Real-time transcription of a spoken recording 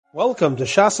Welcome to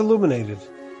Shas Illuminated.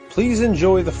 Please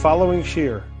enjoy the following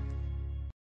shir.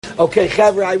 Okay,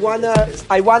 Chevra,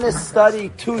 I wanna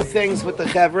study two things with the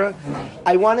Chevra.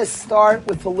 I wanna start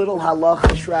with a little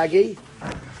halacha shragi,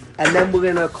 and then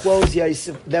we're gonna close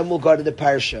Yosef. Then we'll go to the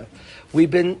parsha. We've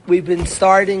been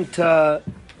starting to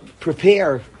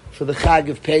prepare for the Chag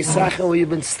of Pesach, and we've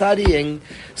been studying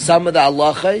some of the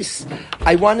halachas.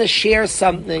 I want to share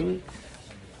something.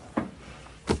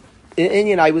 In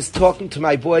Indian, I was talking to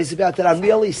my boys about that. I'm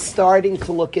really starting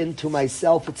to look into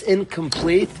myself. It's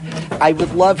incomplete. I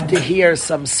would love to hear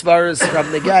some svaras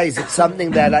from the guys. It's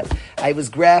something that I was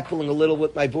grappling a little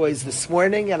with my boys this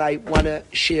morning, and I want to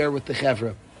share with the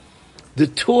Chevra. The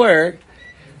Torah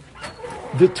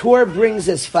brings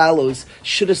as follows: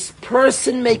 should a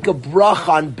person make a bracha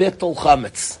on bittul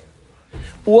chametz?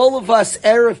 All of us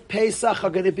Erev Pesach are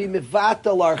going to be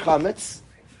mevatel our chametz.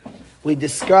 We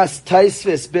discussed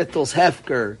Taisvis bittel's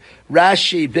hefker,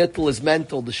 Rashi bittel is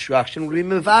mental destruction. We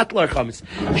mevatel our chametz.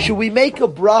 Should we make a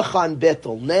bracha on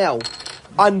bittel? Now,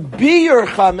 on biur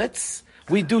chametz,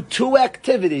 we do two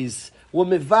activities. We'll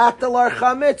mevatel our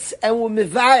chametz and we'll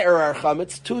mevayer our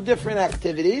chametz. Two different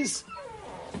activities.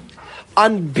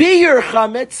 On biur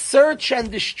chametz, search and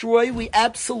destroy, we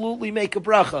absolutely make a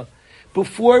bracha.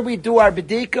 Before we do our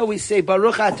bedika, we say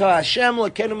Baruch Atah Hashem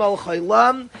L'keinu Melech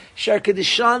Haolam Asher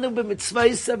Kedishanu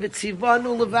b'mitzvaysa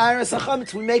v'tzivanu levaras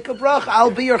hachametz. We make a bracha.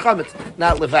 I'll be your chametz,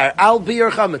 not levar. I'll be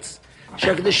your chametz.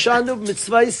 Asher Kedishanu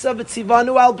b'mitzvaysa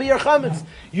v'tzivanu. I'll be your chametz.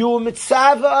 You will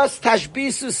mitzava us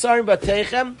tashbisu sarim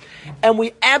b'teichem, and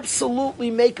we absolutely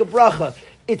make a bracha.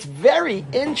 It's very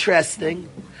interesting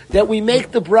that we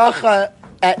make the bracha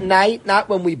at night, not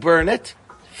when we burn it.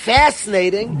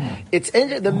 Fascinating.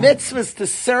 The mitzvah is to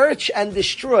search and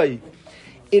destroy.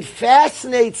 It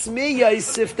fascinates me,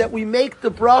 Yosef, that we make the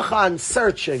bracha on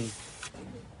searching.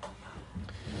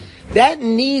 That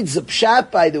needs a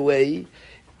pshat, by the way.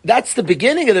 That's the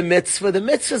beginning of the mitzvah. The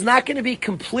mitzvah is not going to be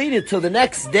completed till the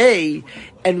next day.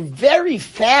 And very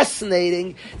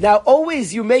fascinating. Now,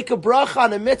 always you make a bracha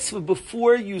on a mitzvah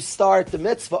before you start the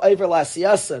mitzvah, over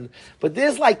l'asiyasan. But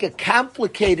there's like a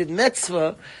complicated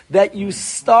mitzvah that you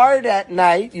start at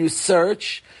night, you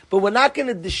search, but we're not going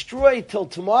to destroy till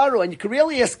tomorrow. And you can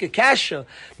really ask a kasha.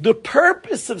 The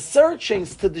purpose of searching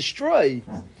is to destroy.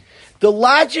 The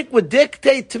logic would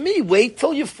dictate to me, wait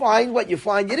till you find what you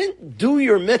find. You didn't do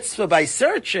your mitzvah by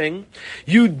searching.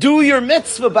 You do your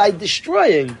mitzvah by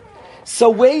destroying. So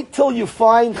wait till you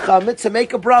find chametz and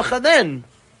make a bracha then.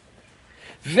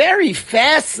 Very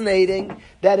fascinating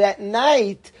that at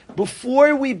night,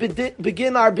 before we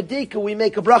begin our bedika, we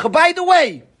make a bracha. By the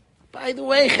way,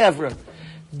 Chevra,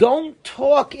 don't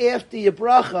talk after your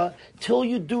bracha till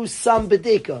you do some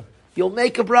bedika. You'll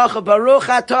make a bracha, Baruch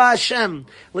Atah Hashem,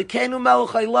 L'keinu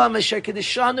Melech Haolam Asher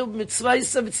Kedishanu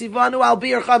b'mitzvaysa v'tzivanu al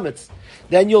biur chametz.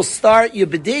 Then you'll start your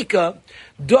bedika.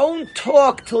 Don't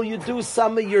talk till you do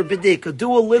some of your bedika.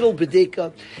 Do a little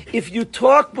bedika. If you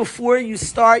talk before you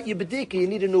start your bedika, you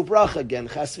need a new bracha again.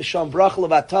 Chas v'sham bracha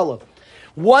levatala.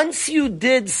 Once you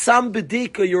did some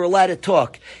bedika, you're allowed to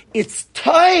talk. It's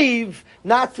taiv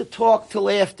not to talk till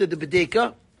after the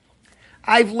bedika.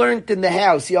 I've learned in the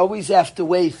house, you always have to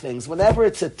weigh things. Whenever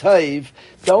it's a taiv,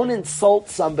 don't insult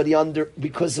somebody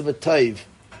because of a taiv.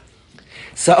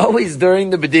 So always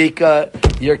during the bedika,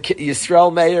 your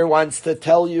Yisrael Meir wants to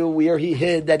tell you where he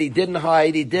hid, that he didn't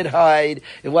hide, he did hide,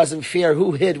 it wasn't fair,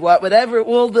 who hid what, whatever,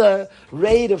 all the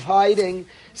rate of hiding.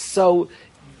 So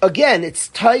again, it's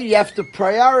taiv, you have to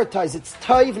prioritize. It's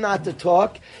taiv not to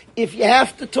talk. If you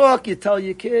have to talk, you tell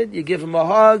your kid, you give him a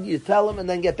hug, you tell him, and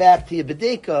then get back to your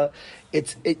bedika.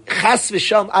 Chas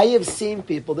v'sham, I have seen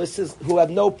people, who have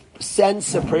no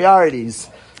sense of priorities.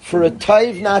 For a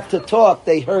taiv not to talk,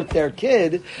 they hurt their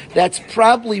kid. That's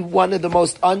probably one of the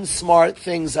most unsmart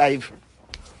things I've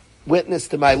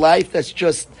witnessed in my life. That's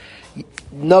just,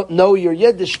 know your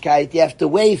Yiddishkeit, you have to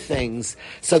weigh things.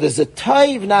 So there's a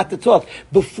taiv not to talk.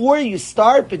 Before you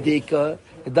start bedika,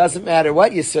 it doesn't matter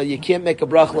what you say, you can't make a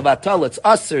bracha levatala, it's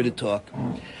usher to talk.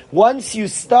 Once you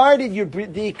started your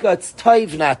bedika, it's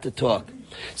taiv not to talk.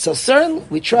 So certainly,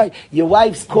 we try. Your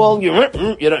wife's calling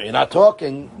you, you're not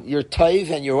talking. Your taiv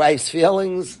and your wife's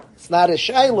feelings, it's not a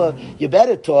shayla. You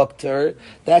better talk to her.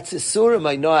 That's a surim.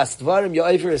 I know astvarim. You're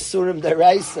over a surim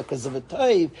deraisa because of a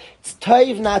taiv. It's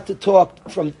taiv not to talk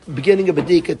from the beginning of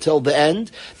bedika till the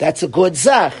end. That's a good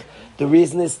zach. The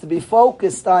reason is to be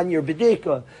focused on your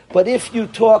bedika. But if you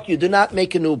talk, you do not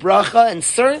make a new bracha, and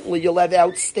certainly you'll have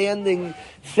outstanding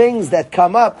things that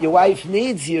come up. Your wife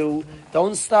needs you.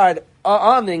 Don't start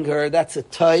arming her. That's a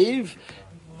taiv.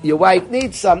 Your wife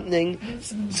needs something,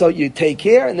 so you take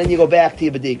care, and then you go back to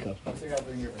your bedika.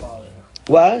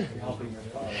 What?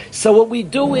 So what we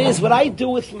do is, what I do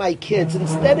with my kids,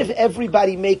 instead of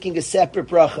everybody making a separate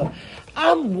bracha,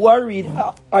 I'm worried,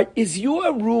 is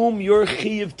your room your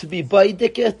chiyuv to be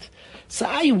baidik? So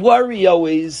I worry,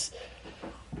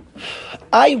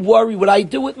 what I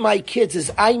do with my kids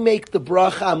is I make the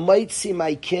bracha, I might see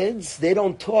my kids, they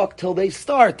don't talk till they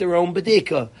start their own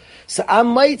bedika. So I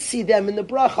might see them in the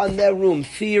bracha on their room.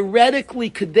 Theoretically,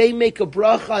 could they make a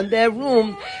bracha on their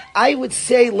room? I would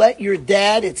say let your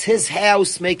dad, it's his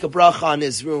house, make a bracha on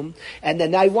his room. And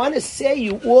then I want to say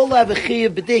you all have a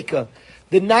chiyuv bedika.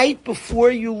 The night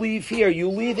before you leave here, you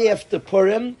leave after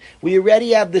Purim, we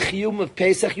already have the chiyuv of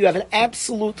Pesach, you have an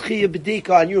absolute chiyuv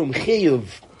bedika on your room, chiyuv.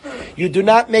 You do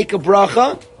not make a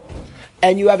bracha,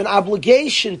 and you have an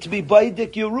obligation to be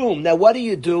baidik your room. Now what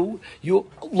do? You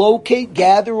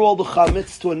gather all the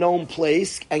chametz to a known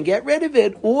place and get rid of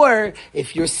it. Or,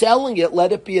 if you're selling it,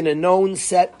 let it be in a known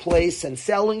set place and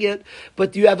selling it.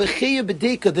 But you have a chiyuv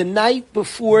bedika the night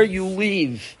before you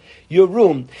leave your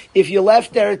room. If you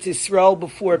left Eretz Yisrael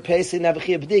before Pesach, you have a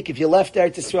chiyuv bedika. If you left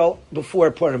Eretz Yisrael before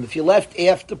Purim, if you left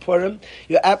after Purim,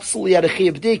 you absolutely had a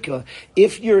chiyuv bedika.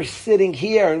 If you're sitting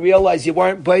here and realize you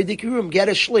weren't baidik your room, get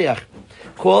a shliach.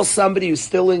 Call somebody who's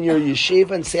still in your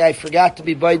yeshiva and say, I forgot to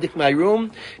be baidik my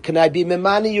room. Can I be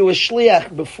memani you a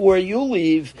shliach before you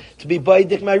leave to be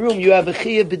baidik my room? You have a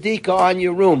chiyuv bedika on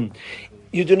your room.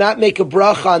 You do not make a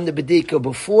bracha on the bedika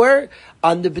before.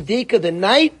 On the bedika the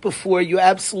night before, you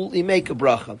absolutely make a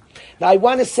bracha. Now I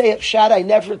want to say at Shad, I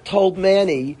never told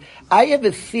Manny, I have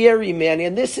a theory, Manny,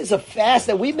 and this is a fast,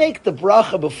 that we make the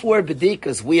bracha before bedika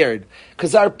is weird.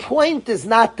 Because our point is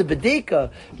not the bedika.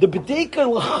 The bedika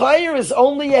l'chayr is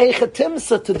only a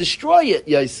chatimsa to destroy it,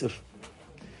 Yosef.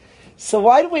 So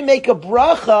why do we make a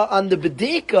bracha on the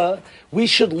bedika? We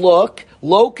should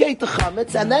locate the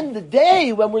chametz, and then the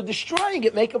day when we're destroying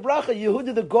it, make a bracha.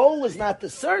 Yehuda, the goal is not to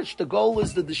search, the goal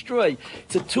is to destroy.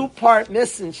 It's a two-part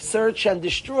mission, search and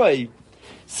destroy.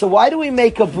 So why do we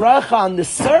make a bracha on the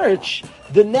search?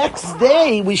 The next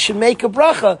day we should make a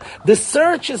bracha. The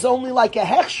search is only like a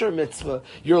hechsher mitzvah.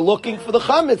 You're looking for the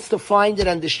chametz to find it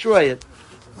and destroy it.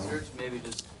 Search maybe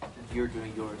just if you're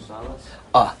doing your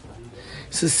salas?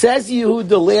 So says Yehuda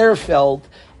Lehrfeld,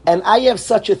 and I have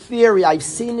such a theory I've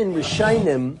seen in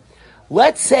Rishonim.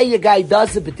 Let's say a guy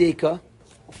does a bedika,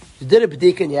 you did a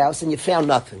bedika in your house and you found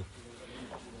nothing.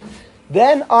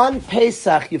 Then on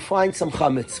Pesach you find some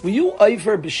chametz. Were you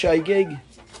over b'shaygig?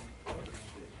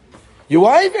 You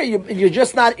were over. You're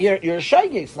just not. You're a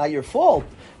shaygig. It's not your fault,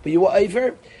 but you were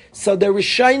over. So there were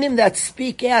Rishonim that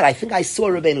speak out. I think I saw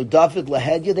Rabbeinu David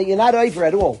Lahedya that you're not over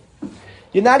at all.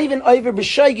 You're not even over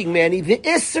b'shaygig, man. The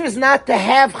isser is not to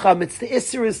have chametz. The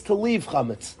isser is to leave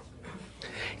chametz.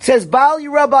 It says, Bal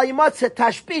Yerabal Yamatzeh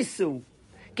Tashbisu.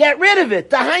 Get rid of it.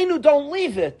 Dahainu, don't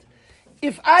leave it.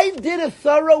 If I did a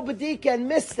thorough bedika and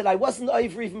missed it, I wasn't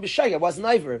over even b'shaygig. I wasn't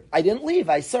over. I didn't leave.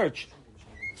 I searched.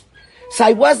 So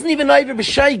I wasn't even over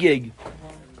b'shaygig.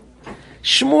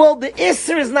 Shmuel, the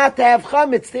isser is not to have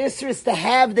chametz. The isser is to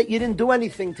have that you didn't do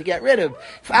anything to get rid of.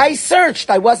 If I searched,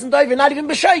 I wasn't over, not even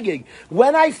b'shaygig.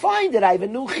 When I find it, I have a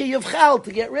new chiyuv chal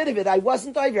to get rid of it. I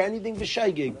wasn't over anything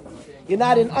b'shaygig. You're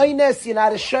not an oynes, you're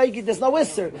not a shaygig, there's no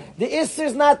isser. The isser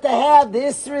is not to have, the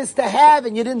isser is to have,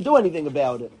 and you didn't do anything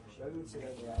about it.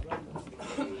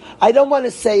 I don't want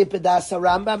to say Pedas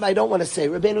Rambam, I don't want to say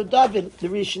Rabbeinu David, the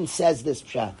Rishon says this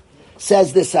pshat,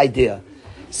 says this idea.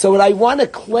 So what I want to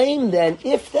claim then,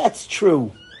 if that's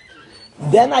true,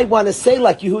 then I want to say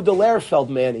like Yehuda Lehrfeld,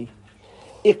 Manny,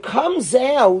 it comes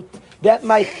out that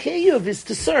my chiyuv is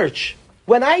to search.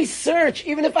 When I search,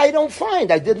 even if I don't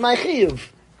find, I did my chiyuv.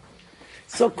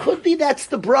 So could be that's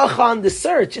the bracha on the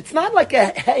search. It's not like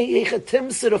a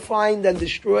timsa to find and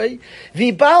destroy.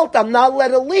 Vibalt, I'm not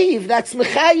let it leave. That's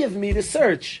mechayev me to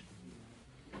search.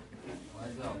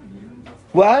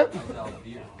 What?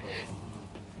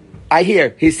 I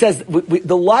hear. He says, the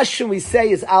lashon we say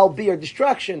is al bir,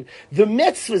 destruction. The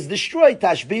mitzvah is destroy,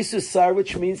 tashbisu sar,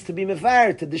 which means to be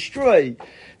mevar, to destroy.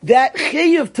 That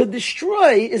chiyuv to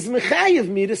destroy is mechayev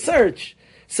me to search.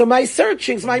 So my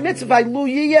searchings, my mitzvah, if I lu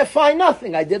yiyeh, find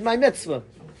nothing. I did my mitzvah.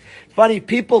 Funny,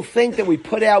 people think that we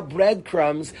put out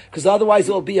breadcrumbs, because otherwise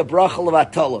it will be a bracha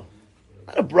levatala.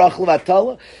 Not a bracha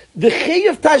levatala. The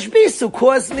chiyuv tashbisu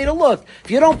caused me to look.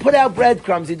 If you don't put out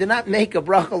breadcrumbs, you do not make a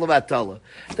bracha levatala.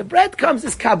 The breadcrumbs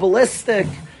is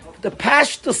kabbalistic. The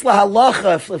pashtus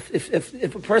lahalacha,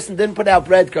 if a person didn't put out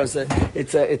breadcrumbs,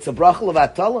 it's a bracha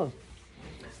levatala.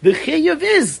 The chiyuv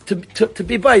is to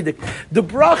be baidik. The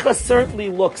bracha certainly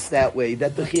looks that way,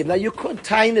 that the chiyuv. Now you could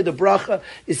taina, the bracha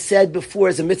is said before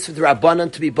as a mitzvah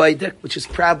d'Rabbanan to be baidik, which is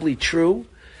probably true.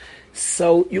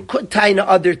 So you could taina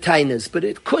other tainas, but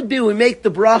it could be we make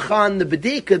the bracha on the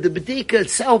bedika. The bedika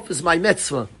itself is my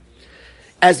mitzvah.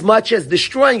 As much as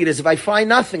destroying it is. If I find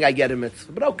nothing, I get a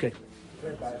mitzvah. But okay.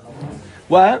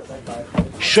 What?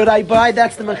 Should I buy?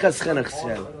 That's the Mechas Chinuch.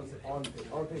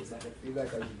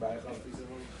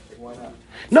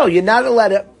 No, you're not allowed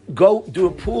to go do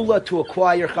a pula to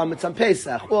acquire chametz on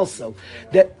Pesach. Also,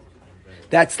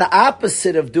 that's the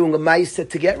opposite of doing a ma'aseh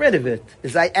to get rid of it.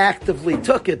 Is I actively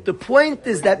took it. The point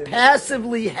is that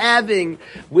passively having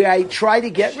where I try to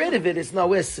get rid of it is no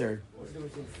isser.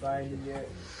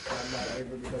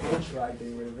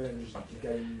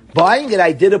 Buying it,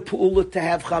 I did a pula to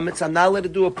have chametz. I'm not allowed to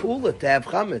do a pula to have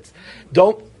chametz.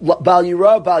 Don't bal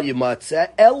yirah, bal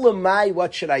yimatzeh. Elamai,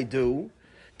 what should I do?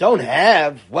 Don't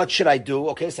have. What should I do?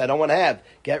 Okay, so I don't want to have.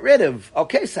 Get rid of.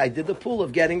 Okay, so I did the pula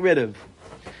of getting rid of.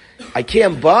 I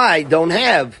can't buy. Don't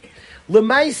have.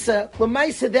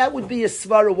 Lemaisa, that would be a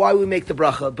svara why we make the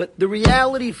bracha. But the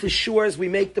reality for sure is we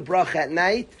make the bracha at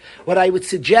night. What I would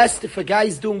suggest if a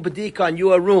guy's doing badika on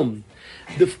your room,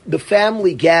 the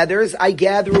family gathers, I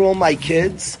gather all my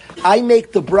kids, I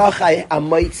make the bracha, I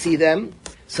might see them.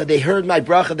 So they heard my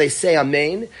bracha, they say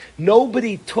amen.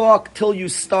 Nobody talk till you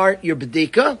start your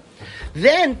badika.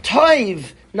 Then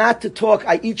taiv, not to talk,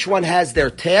 each one has their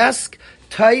task.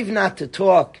 Taiv not to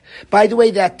talk. By the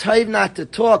way, that taiv not to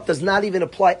talk does not even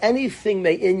apply anything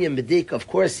may in your bedika. Of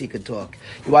course you could talk.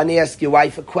 You want to ask your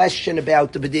wife a question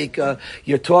about the bedika.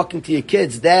 You're talking to your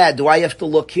kids. Dad, do I have to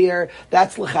look here?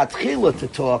 That's l'chatchila to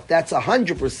talk. That's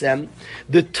 100%.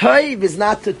 The taiv is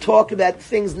not to talk about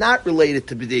things not related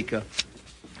to bedika.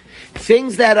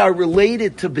 Things that are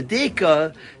related to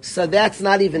bedika, so that's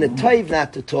not even a taiv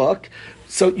not to talk.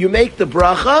 So you make the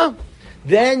bracha.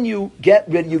 Then you get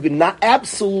rid. You're not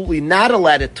absolutely not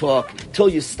allowed to talk till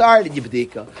you start your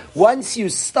bedika. Once you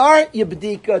start your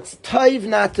bedika, it's taiv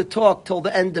not to talk till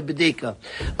the end of bedika.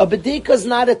 A bedika is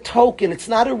not a token. It's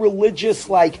not a religious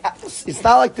It's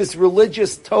not like this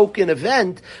religious token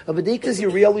event. A bedika is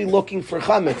you're really looking for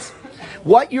chametz.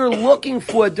 What you're looking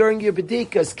for during your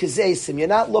bedika is kazesim. You're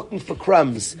not looking for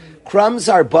crumbs. Crumbs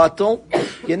are batal.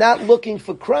 You're not looking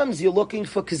for crumbs. You're looking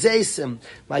for kazesim.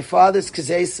 My father's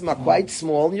kazesim are quite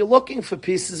small. And you're looking for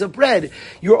pieces of bread.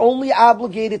 You're only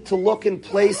obligated to look in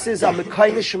places on the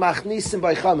Kalish machnisim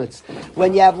by chametz.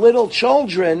 When you have little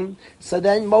children, so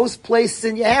then most places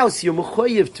in your house you're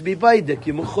mechuyev to be baidik.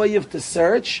 You're mechuyev to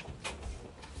search,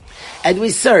 and we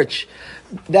search.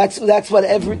 That's what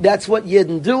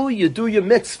Yidden do. You do your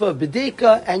mitzvah of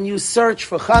bedika and you search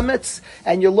for chametz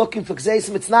and you're looking for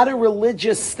kzesim. It's not a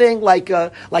religious thing like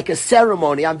a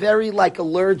ceremony. I'm very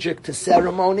allergic to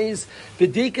ceremonies.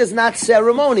 Bedika is not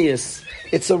ceremonious.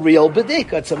 It's a real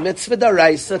bedika. It's a mitzvah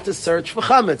daraisa to search for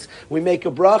chametz. We make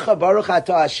a bracha, Baruch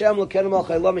atah Hashem l'keinu melech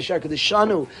haolam asher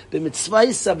kadeshanu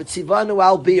b'mitzvaysa v'tzivanu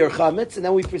al bi'er chametz, and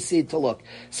then we proceed to look.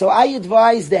 So I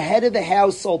advise the head of the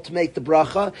household to make the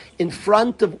bracha in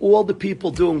front of all the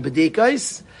people doing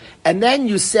bedikais, and then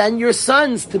you send your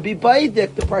sons to be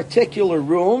baidik the particular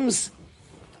rooms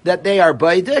that they are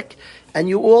baidik, and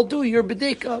you all do your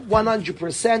bedika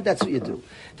 100%. That's what you do.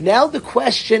 Now the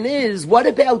question is, what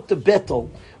about the bittul?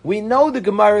 We know the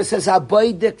Gemara says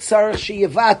habaydik tzarich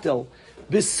sheyevatel.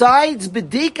 Besides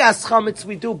bedikas chametz,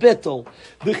 we do bittul.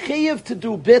 The chiyuv to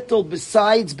do bittul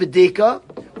besides bedika.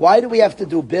 Why do we have to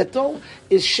do bittul?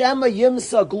 Is shema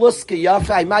yimsa gluska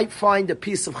yafa. I might find a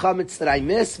piece of chametz that I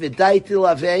miss v'daiti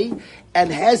lavei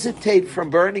and hesitate from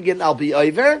burning it. And I'll be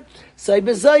over. So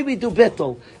bezai we do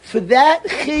bittul. For that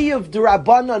chiyuv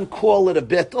d'Rabbanan call it a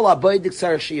bittul. Habaydik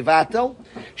tzarich sheyevatel.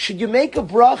 Should you make a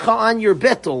bracha on your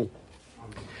bittul?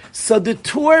 So the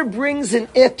Torah brings an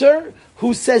itter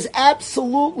who says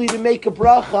absolutely to make a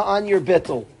bracha on your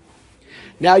bittul.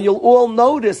 Now you'll all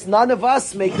notice none of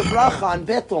us make a bracha on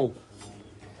bittul.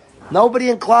 Nobody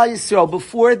in Klal Yisrael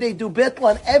before they do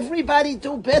bittul, and everybody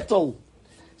do bittul.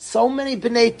 So many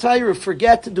B'nai Torah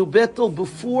forget to do bittul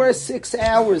before 6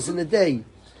 hours in a day.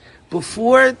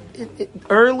 Before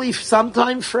early,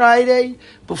 sometime Friday,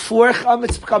 before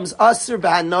chametz becomes aser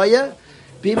b'hanoya,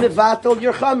 be mevatel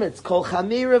your chametz. Kol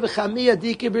chamira v'chamia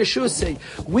dike b'reshusei.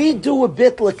 We do a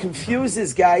bittul. It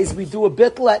confuses guys. We do a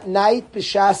bittul at night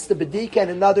b'shas the bedika and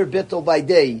another bittul by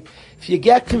day. If you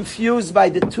get confused by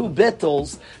the two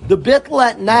bittles, the bittul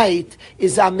at night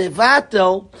is a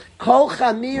mevatel kol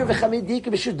chamir v'chamia dike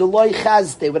b'reshusei deloy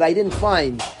chazte. What I didn't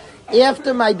find.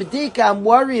 After my bedika, I'm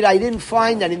worried I didn't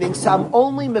find anything, so I'm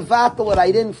only mevatel what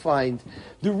I didn't find.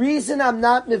 The reason I'm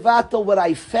not mevatel what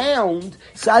I found,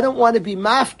 so I don't want to be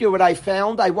mafkir what I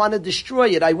found, I want to destroy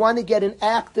it. I want to get an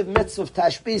active mitzvah of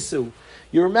tashbisu.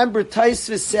 You remember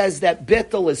Taisvis says that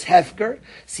bittul is hefker,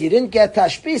 so you didn't get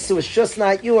tashbisu, it's just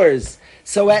not yours.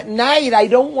 So at night, I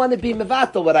don't want to be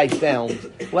mevatel what I found.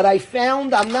 What I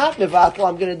found, I'm not mevatel,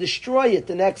 I'm going to destroy it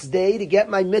the next day to get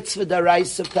my mitzvah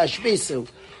darais of tashbisu.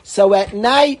 So at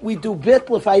night, we do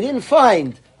bittul if I didn't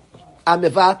find. I'm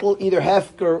mevatel, either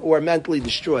hefker or mentally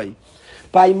destroy.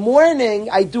 By morning,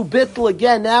 I do bittul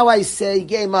again. Now I say,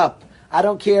 game up. I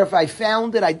don't care if I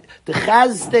found it. The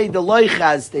chazde, the loy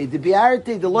chazde, the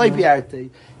biarte, the loy biarte.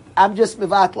 I'm just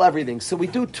mevatel everything. So we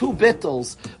do two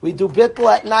bittles. We do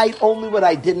bittul at night, only what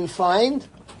I didn't find.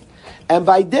 And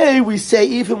by day, we say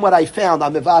even what I found.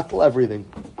 I'm mevatel everything.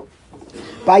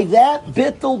 By that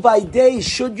bittul by day,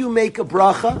 should you make a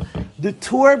bracha? The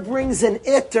Torah brings an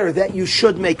itter that you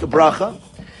should make a bracha.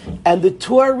 And the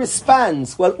Torah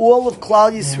responds, what all of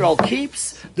Klal Yisrael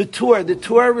keeps, the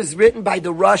Torah was written by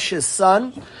the Rosh's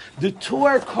son. The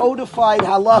Torah codified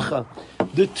halacha.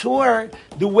 The Torah,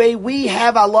 the way we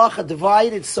have halacha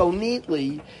divided so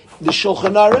neatly, the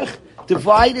Shulchan Aruch,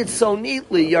 divided so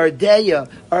neatly, Yardeya,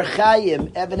 Archaim,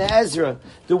 Even Ezra,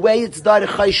 the way it's done in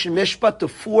Choshen Mishpat, the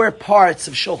four parts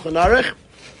of Shulchan Aruch,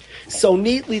 so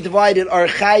neatly divided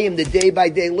Archaim, the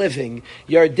day-by-day living,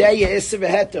 Yardeya, Isser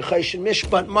V'Heter, Choshen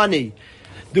Mishpat, money.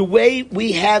 The way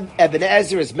we have Even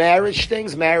Ezra's marriage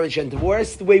things, marriage and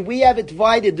divorce, the way we have it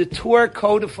divided, the Torah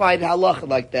codified halacha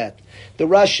like that. The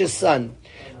Rosh's son.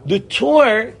 The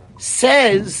Torah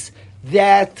says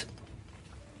that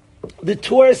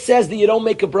you don't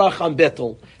make a bracha on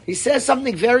bittul. He says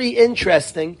something very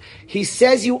interesting. He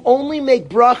says you only make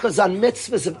brachas on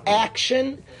mitzvahs of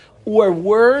action or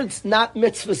words, not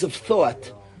mitzvahs of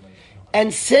thought.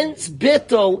 And since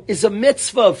bittul is a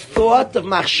mitzvah of thought, of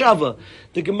machshava,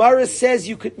 the Gemara says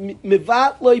you could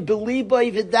mivatloi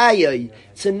beliboi v'dayoi.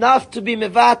 It's enough to be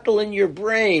mivatl in your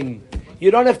brain. You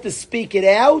don't have to speak it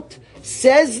out.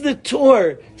 Says the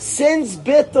Torah, since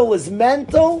bittul is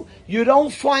mental, you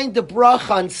don't find the bracha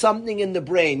on something in the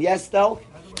brain. Yes, Del?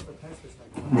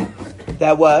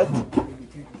 That what?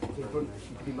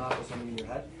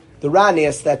 The Ran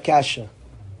asked that kasha.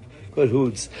 Good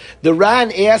hoods. The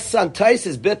Ran asks on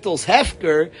Taisis bittul's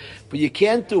hefker, but you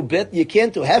can't do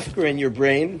hefker in your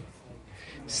brain.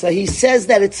 So he says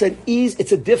that it's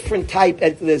a different type.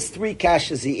 There's three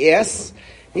kashas he asks.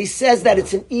 He says that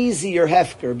it's an easier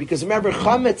hefker, because remember,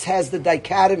 chametz has the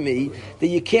dichotomy that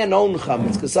you can't own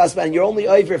chametz, because you're only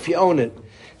over if you own it.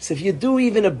 So if you do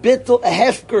even a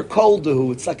hefker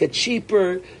koldahu, it's like a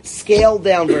cheaper, scaled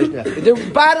down version of it.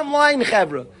 The bottom line,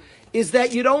 Chevra, is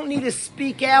that you don't need to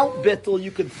speak out bittul,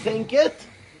 you could think it.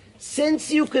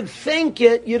 Since you could think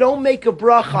it, you don't make a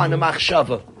bracha on a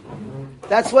machshava.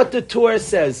 That's what the Torah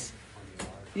says.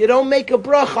 You don't make a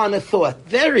bracha on a thought.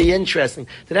 Very interesting.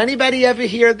 Did anybody ever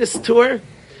hear this Torah?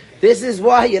 This is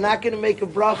why you're not going to make a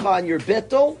bracha on your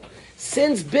bittul.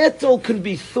 Since bittul could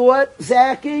be thought,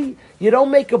 Zaki, you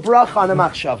don't make a bracha on a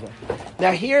machshava.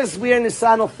 Now here's where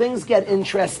Nisanel things get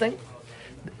interesting.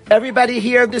 Everybody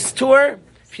hear this Torah?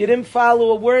 If you didn't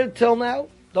follow a word till now,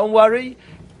 don't worry.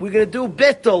 We're going to do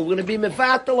bittul. We're going to be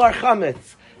mevatel our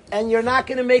chametz. And you're not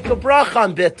going to make a bracha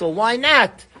on bittul. Why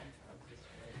not?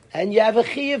 And you have a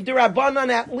chiyuv d'Rabbanan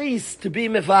at least to be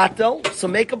mevatel, so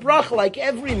make a bracha like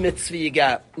every mitzvah you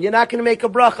got. You're not going to make a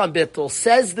bracha on bittul.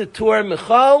 Says the Torah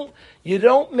Michal, you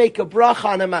don't make a bracha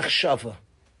on a machshava.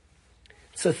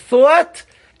 It's a thought,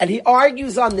 and he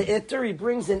argues on the itter. He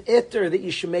brings an itter that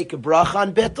you should make a bracha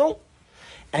on bittul,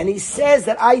 and he says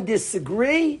that I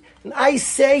disagree, and I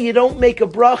say you don't make a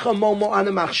bracha momo on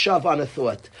a machshava, on a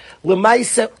thought.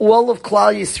 L'maisa, all of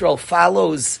Klal Yisrael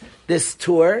follows this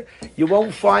tour. You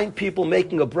won't find people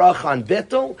making a bracha on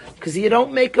bittul, because you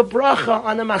don't make a bracha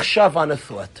on a machshav, on a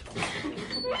thought.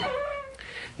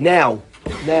 Now,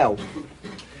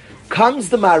 comes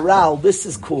the Maral. This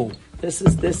is cool.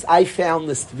 I found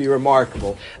this to be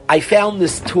remarkable. I found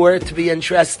this tour to be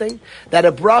interesting, that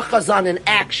a bracha is on an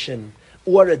action,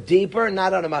 or a deeper,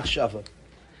 not on a machshava.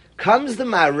 Comes the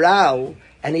Maral,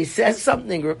 and he says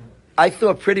something I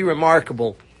thought pretty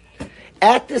remarkable.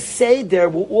 At the Seder,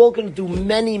 we're all going to do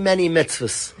many, many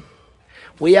mitzvahs.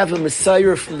 We have a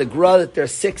Messiah from the Gra that there are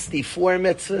 64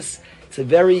 mitzvahs. It's a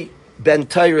very Ben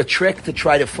Torah trick to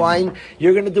try to find.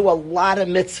 You're going to do a lot of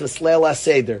mitzvahs, Leil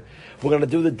Seder. We're going to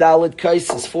do the Dalit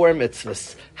Kaisis, 4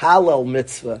 mitzvahs. Halal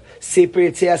mitzvah, Sipur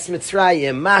Yitzias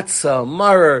Mitzrayim, Matzah,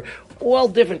 Marer, all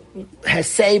different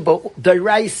Heseba, the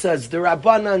Raisas, the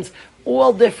Rabbanans,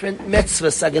 all different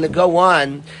mitzvahs are going to go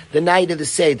on the night of the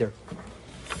Seder.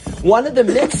 One of the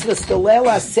mitzvahs, the Leil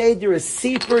HaSeder, is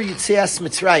Sipur Yitzias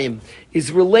Mitzrayim,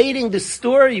 is relating the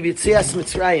story of Yitzias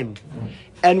Mitzrayim.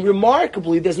 And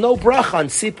remarkably, there's no bracha on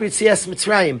Sipur Yitzias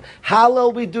Mitzrayim.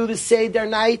 Hallel we do the Seder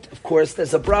night? Of course,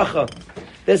 there's a bracha.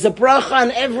 There's a bracha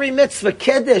on every mitzvah.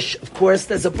 Kiddush, of course,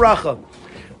 there's a bracha.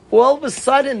 All of a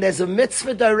sudden, there's a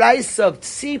mitzvah daraisa of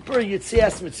Tzipur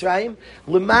Yitzias Mitzrayim,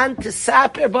 Leman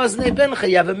Tesaper Baznei Bincha.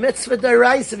 You have a mitzvah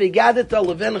daraisa v'gadet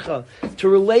levincha to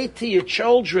relate to your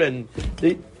children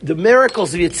the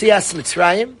miracles of Yitzias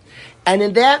Mitzrayim, and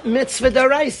in that mitzvah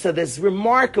daraisa, there's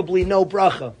remarkably no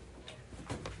bracha.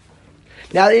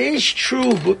 Now, it is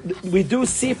true, we do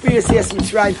Sipur Yitzias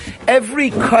Mitzrayim. Every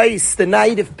kais, the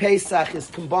night of Pesach, is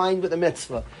combined with a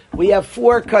mitzvah. We have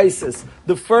 4 kaises.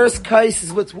 The first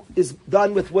kais is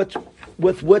done with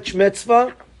which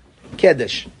mitzvah?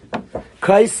 Kiddush.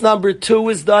 Kais number 2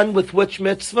 is done with which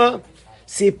mitzvah?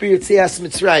 Sipur Yitzias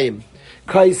Mitzrayim.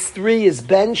 Kais 3 is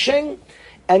benching,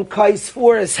 and kais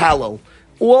 4 is halal.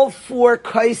 All 4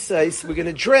 kaises we're going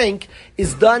to drink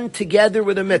is done together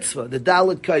with a mitzvah, the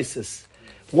Dalet kaises.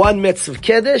 1 mitzvah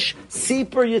Kiddush,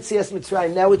 Sipur Yitzias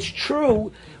Mitzrayim. Now it's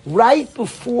true, right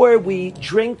before we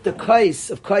drink the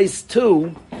kais of kais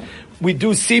 2, we do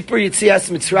Sipur Yitzias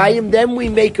Mitzrayim, then we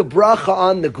make a bracha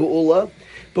on the Geula,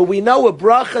 but we know a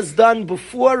bracha is done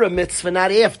before a mitzvah,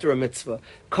 not after a mitzvah.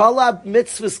 Kol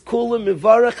mitzvahs kulam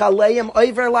mivarach aleim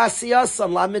over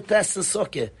lasiyasam la mitzvahs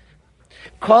sukkah.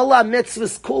 Kol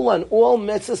mitzvahs kulan, all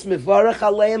mitzvahs mivarach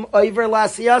aleim over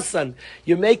lasiyasan.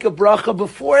 You make a bracha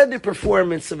before the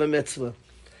performance of a mitzvah.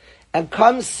 And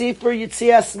comes Sipur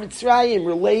Yitzias Mitzrayim,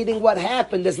 relating what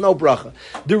happened, there's no bracha.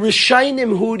 The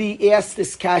Rishonim Hudi asked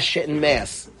this kasha in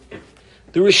Mass.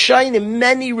 The Rishonim,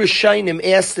 many Rishonim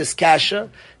asked this kasha,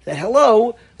 that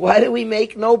hello, why do we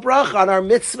make no bracha on our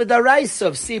mitzvah daraisa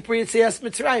of Sipur Yitzias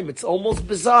Mitzrayim? It's almost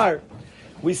bizarre.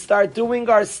 We start doing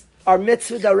our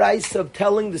mitzvah daraisa of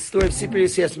telling the story of Sipur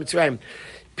Yitzias Mitzrayim.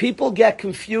 People get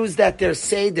confused at their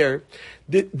Seder.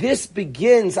 This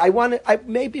begins,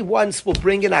 maybe once we'll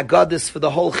bring in Agadas for the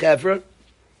whole Chevra,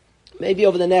 maybe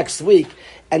over the next week,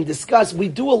 and discuss. We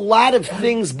do a lot of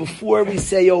things before we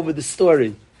say over the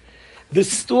story. The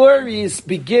stories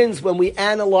begins when we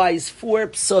analyze 4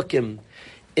 psukim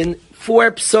in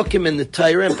the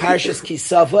Torah, in Parshas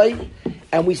Kisavai,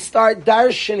 and we start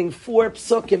darshaning 4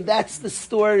 psukim. That's the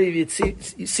story of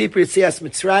Sipur Yitzias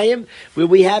Mitzrayim, where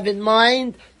we have in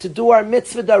mind to do our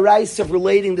mitzvah daraisa of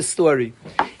relating the story.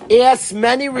 Ask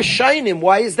many Rishonim,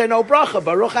 why is there no bracha?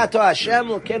 Baruch atah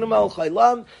Hashem l'keinu melech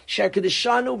haolam, sher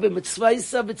kedeshanu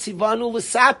b'mitzvaysa v'tzivanu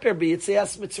l'saper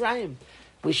b'Yitzias Mitzrayim.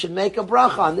 We should make a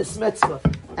bracha on this mitzvah.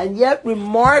 And yet,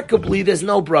 remarkably, there's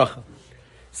no bracha.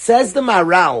 Says the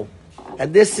Maral,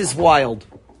 and this is wild.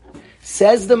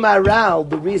 Says the Maral,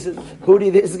 the reason,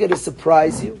 Hudi, this is going to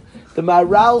surprise you. The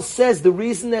Maral says the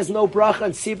reason there's no bracha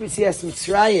on Sipur Yitzias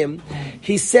Mitzrayim,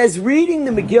 he says, reading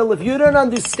the Megillah, if you don't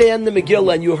understand the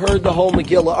Megillah and you heard the whole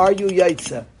Megillah, are you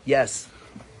Yaitza? Yes.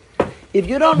 If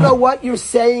you don't know what you're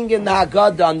saying in the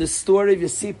Haggadah on the story of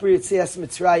Sipur Yitzias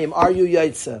Mitzrayim, are you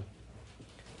Yaitza?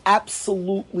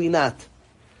 Absolutely not.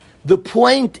 The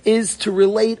point is to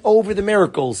relate over the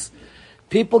miracles.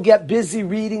 People get busy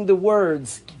reading the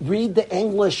words. Read the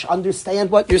English. Understand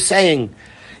what you're saying.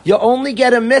 You only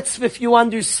get a mitzvah if you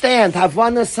understand.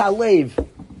 Havana Salev.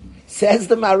 Says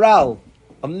the Maral.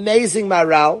 Amazing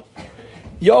Maral.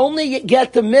 You only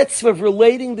get the mitzvah of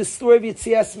relating the story of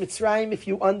Yitzias Mitzrayim if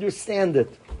you understand it.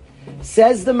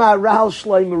 Says the Maral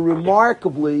Shlomo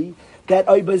remarkably that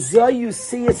Oibazah you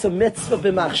see it's a mitzvah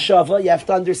b'machshava. You have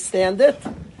to understand it.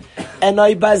 And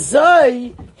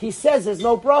Oibazah, he says there's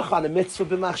no bracha on a mitzvah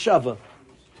b'machshava.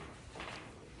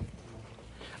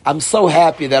 I'm so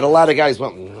happy that a lot of guys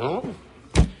went,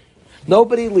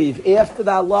 Nobody leave. After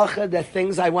the halacha, the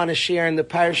things I want to share in the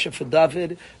parasha for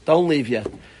David, don't leave yet.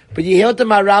 But you hear what the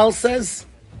Maral says?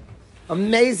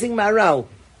 Amazing Maral.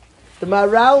 The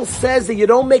Maral says that you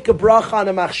don't make a bracha on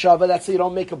a machshava, that's why you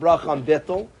don't make a bracha on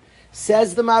bittul.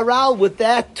 Says the Maral, with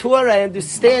that Torah, I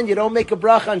understand you don't make a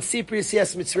bracha on Sipur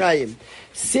Yitzias Mitzrayim.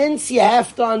 Since you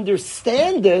have to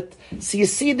understand it, so you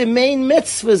see the main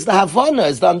mitzvah is the Havana,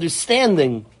 is the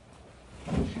understanding.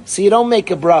 So you don't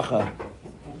make a bracha.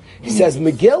 He says,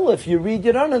 Megillah, if you read,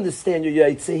 you don't understand your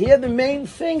Yaitse. Here the main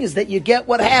thing is that you get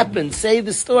what happened, say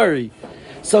the story.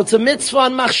 So it's a mitzvah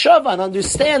on machshava, on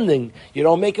understanding. You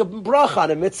don't make a bracha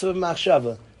on a mitzvah of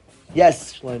machshava.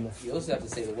 Yes, Shlomo. You also have to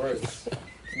say the words.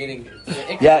 Meaning,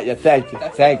 yeah, thank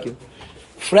you.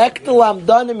 Frektel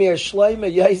amdanim here,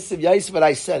 Shlomo, Yosef, what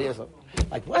I said. Yes.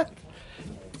 Like, what?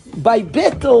 by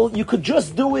bittul, you could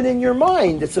just do it in your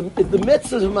mind. It's the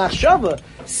mitzvah of machshava.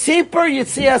 Sipur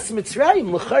Yitzias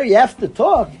Mitzrayim. L'char, you have to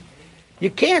talk. You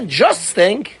can't just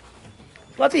think.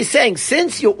 What he's saying,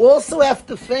 since you also have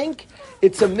to think,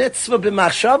 it's a mitzvah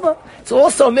b'machshava. It's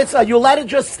also a mitzvah. You allowed to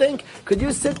just think. Could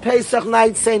you sit Pesach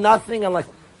night, say nothing, and like,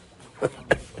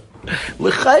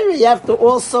 l'char, you have to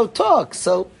also talk.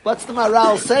 So, what's the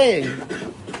Maral saying?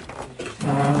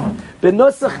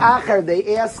 Benusach Achar,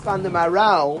 they ask on the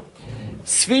Maral,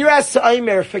 Sfiras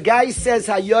Omer, if a guy says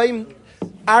Hayoim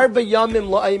Arba Yomim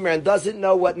La'omer and doesn't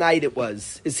know what night it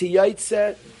was, is he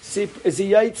Yaitse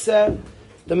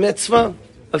the mitzvah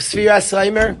of Sfiras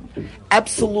Omer?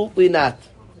 Absolutely not.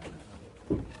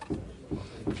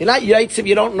 You're not Yaitse if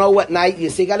you don't know what night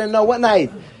you say. You got to know what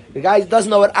night. The guy doesn't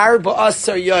know what Arba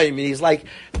Asar Yom. He's like,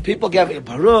 people give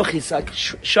Baruch, he's like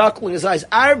shuckling his eyes.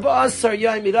 Arba Asar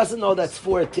Yom, he doesn't know that's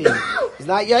 14. He's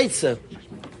not Yaitse.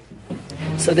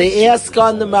 So they ask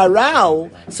on the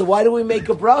Maral, so why do we make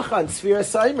a bracha on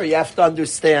Sfiras Omer? You have to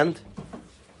understand.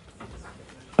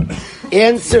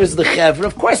 Answers the Chevra,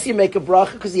 of course you make a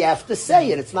bracha because you have to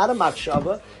say it. It's not a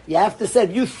machshava. You have to say it.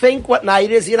 If you think what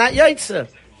night it is, you're not Yaitse.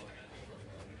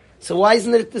 So why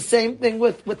isn't it the same thing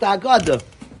with the Haggadah?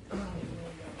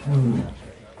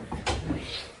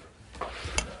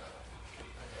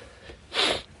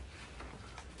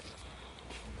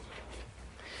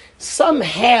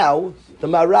 Somehow the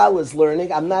Maral is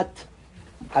learning. I'm not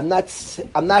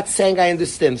saying I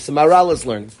understand. So Maral is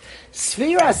learning.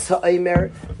 Sfiras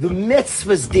ha'omer, the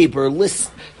mitzvah's deeper.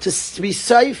 To be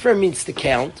cipher means to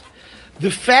count. The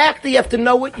fact that you have to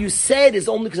know what you said is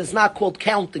only because it's not called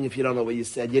counting if you don't know what you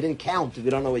said. You didn't count if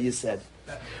you don't know what you said.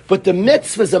 But the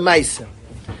mitzvah's a ma'aseh.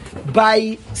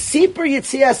 By Sipur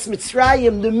Yitzias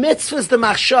Mitzrayim, the mitzvah is the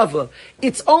machshava.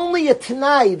 It's only a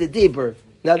Tanai, the Dibur.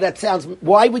 Now that sounds,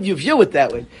 why would you view it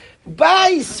that way?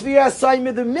 By Sfiras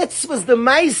Omer, the mitzvah is the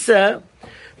Maisa,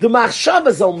 the machshava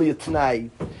is only a Tanai.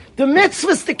 The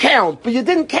mitzvah is to count, but you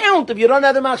didn't count if you don't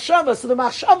have the machshava, so the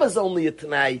machshava is only a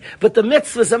Tanai, but the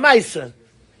mitzvah is a Maisa.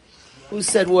 Who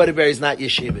said Waterbury is not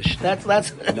yeshivish? That's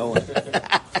no one.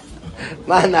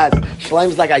 Man,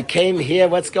 Shlomo's like, I came here,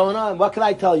 what's going on? What can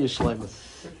I tell you, Shlomo?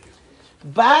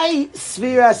 By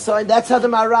Sfiras Omer, that's how the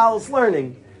Maral is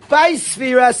learning. By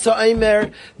Sfiras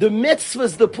Omer, the mitzvah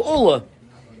is the P'ula.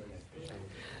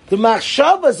 The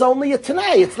Machshava is only a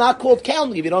Tanai. It's not called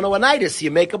counting. If you don't know what night it is,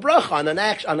 you make a bracha on an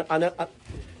action.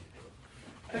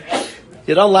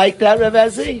 You don't like that, Rav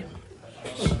Ezi?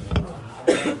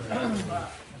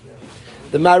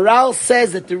 The Maral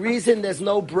says that the reason there's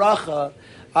no bracha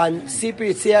on Sipur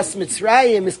Yitzias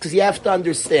Mitzrayim is because you have to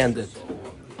understand it.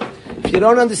 If you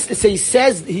don't understand, so he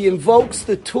says, he invokes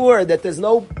the Torah that there's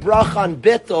no bracha on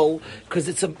bittul because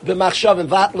it's a b'machshav and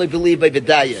vatle b'li by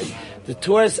v'dayah. The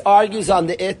Torah argues on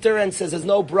the Itter and says there's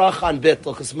no bracha on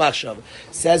bittul because machshav.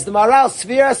 Says the Maral,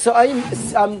 Sfiras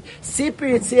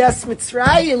Sipur Yitzias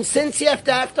Mitzrayim, since you have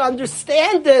to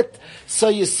understand it, so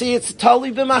you see it's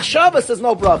totally b'machshav, says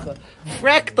no bracha.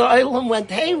 Frek the Olam went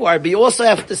haywire, but you also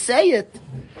have to say it.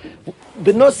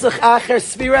 Benusach acher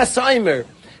Sfiras Omer.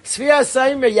 Sfiras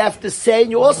Omer you have to say,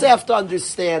 and you also have to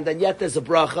understand, and yet there's a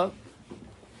bracha.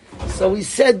 So he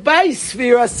said, by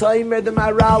Sfiras Omer, the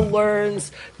Maral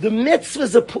learns, the mitzvah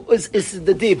is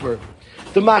the deeper.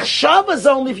 The machshava is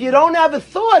only if you don't have a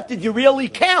thought, did you really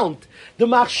count? The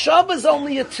machshava is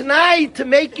only a t'nai to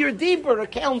make your deeper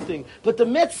accounting, but the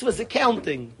mitzvah is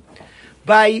accounting.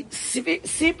 By Sipur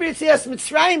Yitzias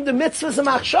Mitzrayim, the mitzvah is a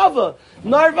machshava.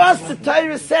 Narvas, the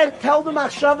Torah said, tell the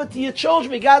machshava to your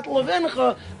children, Megat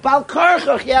Levincha, Bal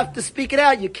Karchach, you have to speak it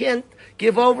out. You can't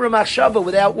give over a machshava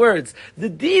without words.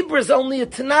 The dibur is only a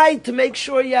tanai to make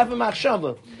sure you have a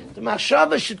machshava. The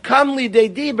machshava should come lidei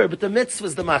dibur, but the mitzvah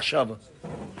is the machshava.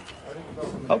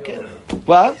 Okay.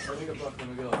 What?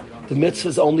 The mitzvah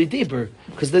is only dibur.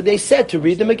 Because they said to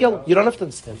read the Megillah. You don't have to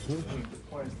understand.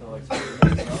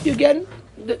 You get it?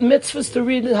 The mitzvah is to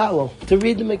read the Halal, to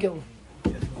read the Megillah.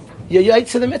 You're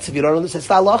yaitze the mitzvah. You don't understand. It's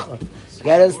the halacha. You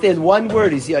got to understand one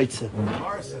word is yaitze.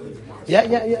 Yeah.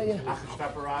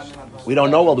 We don't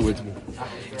know all the words.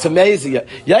 It's amazing.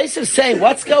 Yosef is saying,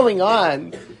 what's going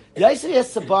on? Yosef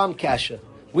has a bomb kasha.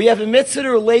 We have a mitzvah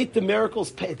to relate the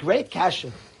miracles. Great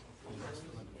kasha.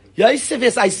 Yosef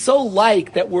is, I so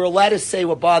like that we're allowed to say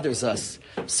what bothers us.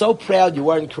 I'm so proud you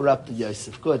weren't corrupted,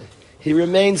 Yosef. Good. He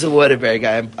remains a Waterbury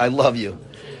guy. I love you.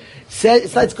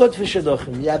 It's good for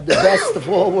Shidduchim. You have the best of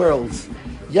all worlds.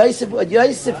 What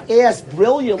Yosef asked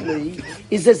brilliantly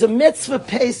is there's a mitzvah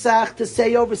Pesach to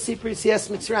say over Sipur Yitzias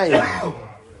Mitzrayim.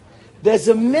 There's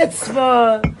a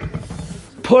mitzvah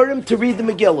Purim to read the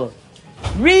Megillah.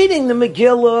 Reading the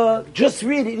Megillah, just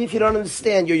read it. If you don't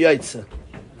understand, you're Yaitza.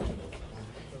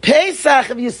 Pesach,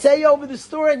 if you say over the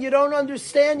story and you don't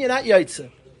understand, you're not Yaitza.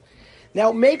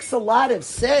 Now, it makes a lot of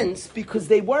sense because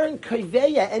they weren't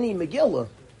Kaiveya any Megillah.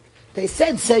 They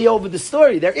said, say over the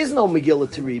story. There is no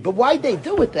Megillah to read. But why'd they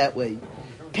do it that way?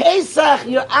 Pesach,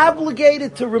 you're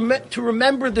obligated to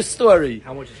remember the story.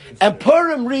 And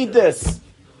Purim, read this.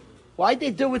 Why'd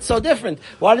they do it so different?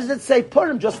 Why does it say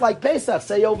Purim just like Pesach?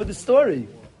 Say over the story.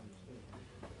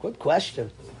 Good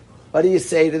question. What do you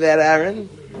say to that, Aaron?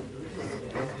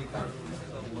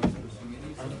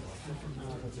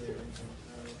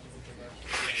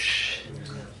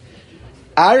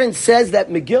 Aaron says that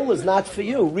Megillah is not for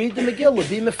you. Read the Megillah.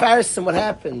 Be mefarsim what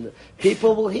happened.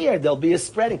 People will hear. There'll be a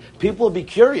spreading. People will be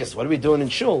curious. What are we doing in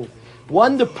shul?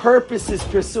 One, the purpose is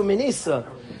Pirsuminisa.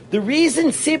 The reason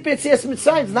Sipir Tzias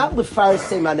Mitzrayim is not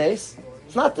lefarsim anes.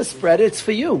 It's not to spread it. It's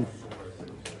for you.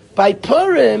 By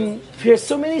Purim,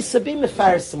 Pirsuminisa, be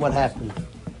mefarsim what happened.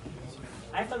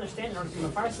 I have to understand in order to be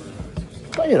mefarsim.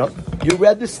 Well, you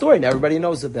read the story and everybody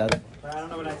knows about it. But I don't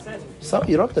know what I said. So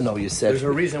you don't have to know you said. There's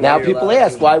a reason now why people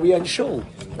ask, why are we on shul?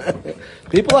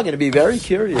 People are going to be very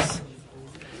curious.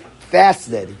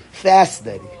 Fascinating.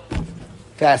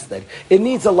 It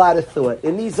needs a lot of thought.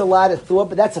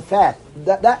 But that's a fact.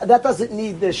 That doesn't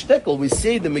need the shtickle. We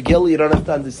see the Megillah, you don't have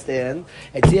to understand.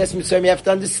 At Tzias Mitzrayim, you have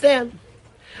to understand.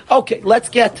 Okay, let's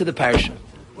get to the parasha.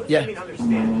 What does that mean,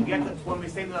 understand? When we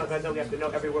say Nagada, we have to know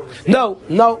every word we're saying?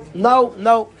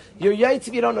 No. You're Yaitz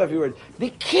if you don't know every word. The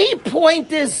key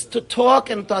point is to talk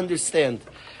and to understand.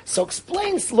 So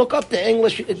look up the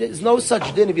English. There's no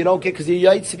such din if you don't get, because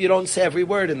you're Yaitz if you don't say every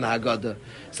word in the Haggadah.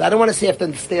 So I don't want to say you have to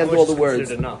understand all the words.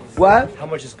 Enough? What? How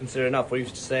much is considered enough? What you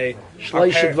used to say?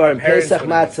 Shlosh Dvarim, Pesach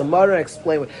Matzah Mara,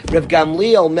 explain what. Rav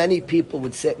Gamliel, many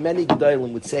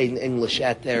Gedolim would say in English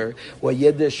at there, or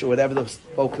Yiddish, or whatever the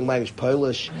spoken language,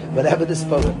 Polish, whatever the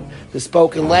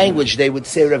spoken language, they would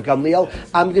say, Rav Gamliel,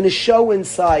 I'm going to show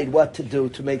inside what to do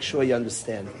to make sure you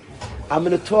understand. I'm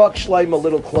going to talk Shloim a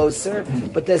little closer,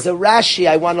 but there's a Rashi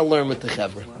I want to learn with the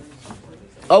Chevra.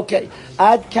 Okay,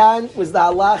 Ad Kan was the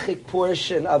halachic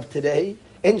portion of today.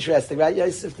 Interesting, right,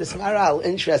 Yosef? This Maral,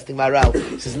 interesting Maral.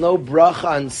 This is no bracha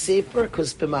on Sefer,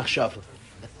 because b'machshava.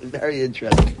 Very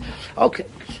interesting. Okay,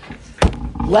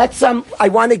 let's. I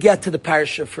want to get to the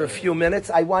parsha for a few minutes.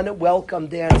 I want to welcome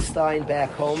Dan Stein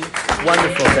back home.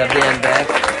 Wonderful to have Dan back.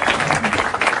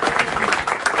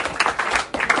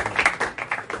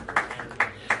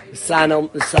 The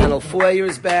Sanel Foyer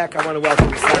is back. I want to welcome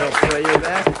the Sanel Foyer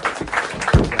back.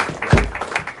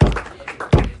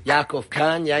 Yaakov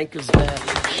Khan, Yankov's back.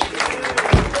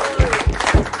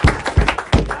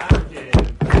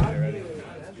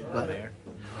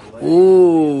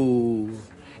 Ooh,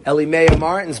 Ellie Mayer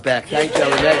Martin's back. Thank you,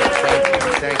 Ellie Mayer.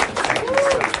 Thank you.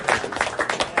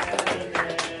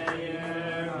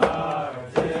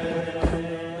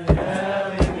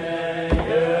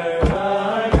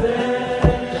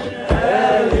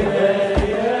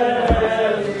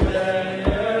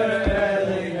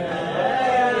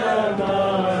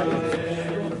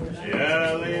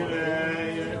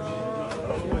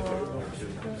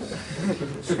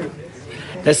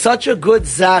 There's such a good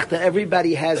zach that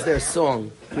everybody has their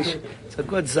song. It's a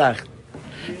good zach.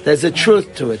 There's a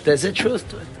truth to it. There's a truth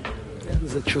to it.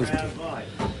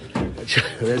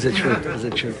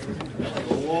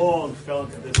 The wall fell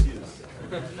into disuse.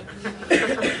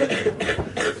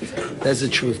 There's a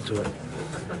truth to it.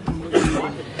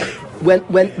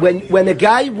 When a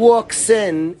guy walks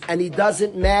in and he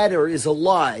doesn't matter is a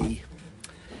lie.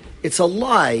 It's a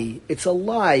lie.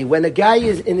 When a guy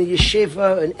is in a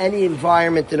yeshiva, in any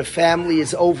environment, in a family,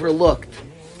 is overlooked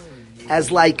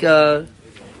as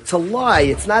it's a lie.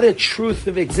 It's not a truth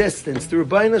of existence. The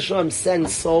Rabbi Shalom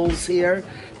sends souls here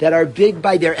that are big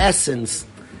by their essence.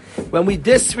 When we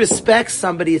disrespect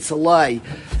somebody, it's a lie.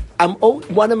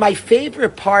 One of my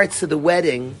favorite parts of the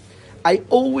wedding, I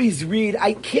always read,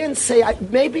 I can't say,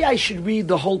 maybe I should read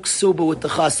the whole ksuba with the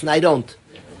chassan. I don't.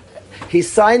 He's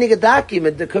signing a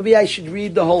document. There could be I should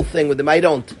read the whole thing with him. I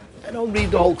don't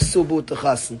read the whole ksuba with the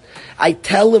chassan. I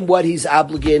tell him what he's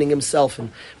obligating himself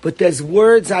in. But there's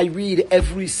words I read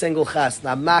every single chassan.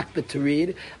 I'm makbid to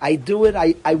read. I do it.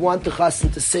 I want the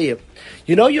chassan to say it.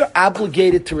 You know you're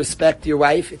obligated to respect your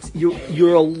wife.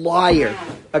 You're a liar.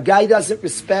 A guy doesn't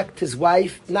respect his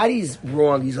wife. Not he's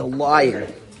wrong. He's a liar.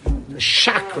 A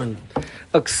shakran.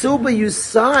 A ksuba you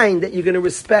sign that you're going to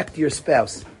respect your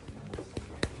spouse.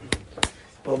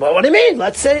 But what do you mean?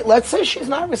 Let's say she's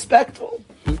not respectful.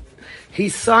 He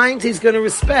signs he's going to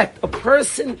respect. A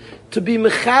person to be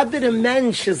mechabed a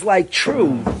mensch is like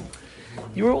true.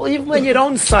 Even when you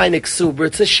don't sign a ksuber,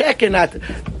 it's a sheker not.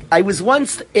 I was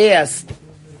once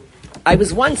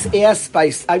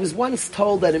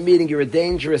told at a meeting, you're a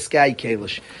dangerous guy,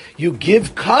 Kalish. You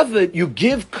give cover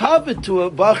to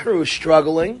a bacher who's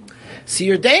struggling, so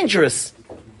you're dangerous.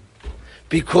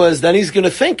 Because then he's going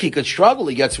to think he could struggle,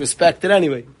 he gets respected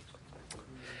anyway.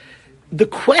 The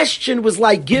question was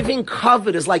like giving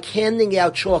covet is like handing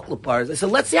out chocolate bars. I said,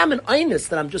 let's say I'm an honest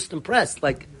that I'm just impressed.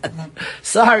 Like,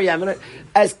 sorry,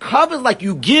 as covet, like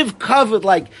you give covet,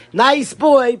 like nice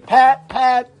boy, pat,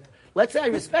 pat. Let's say I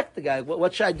respect the guy.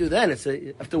 What should I do then? I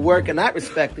have to work and not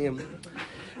respecting him.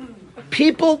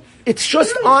 People, it's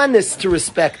just honest to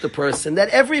respect the person. That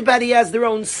everybody has their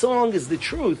own song is the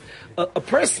truth. A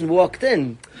person walked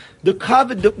in. The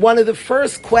covet, one of the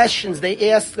first questions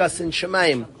they asked us in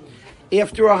Shemaim.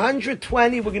 After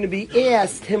 120, we're going to be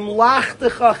asked,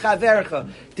 Himlachtecha chavercha.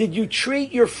 Did you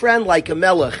treat your friend like a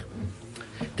melech?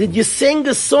 Did you sing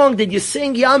a song? Did you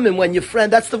sing Yamim when your friend?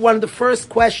 That's one of the first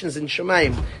questions in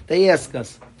Shemaim. They ask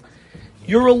us.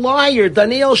 You're a liar.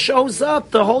 Daniel shows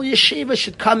up. The whole yeshiva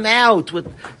should come out with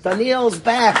Daniel's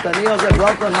back. Daniel's like,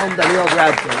 welcome home, Daniel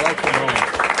Rabbi. Welcome home.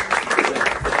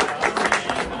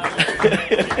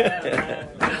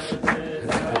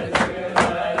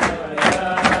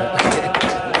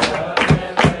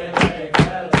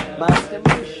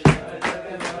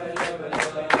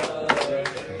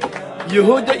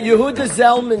 Yehuda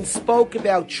Zellman spoke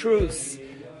about truths.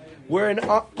 We're in.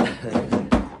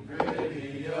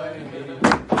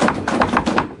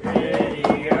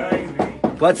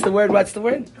 What's the word?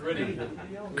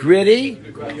 Gritty.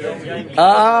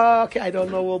 Ah, okay. I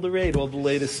don't know all the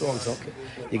latest songs. Okay,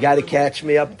 you got to catch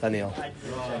me up, Daniel.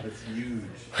 That's huge.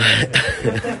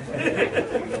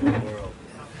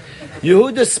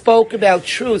 Yehuda spoke about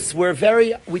truths. We're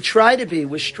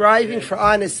striving for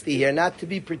honesty here, not to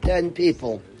be pretend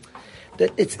people.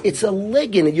 That it's a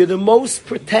ligin. You're the most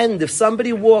pretend. If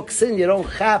somebody walks in, you don't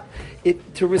have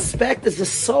it to respect as a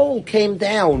soul came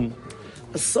down.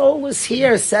 A soul is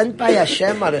here, sent by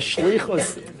Hashem at a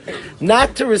shlichus.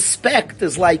 Not to respect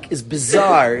is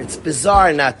bizarre. It's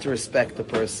bizarre not to respect a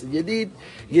person. You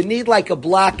need like a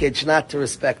blockage not to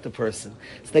respect a person.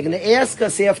 So they're going to ask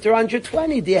us after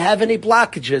 120, do you have any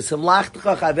blockages?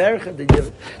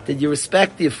 Did you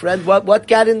respect your friend? What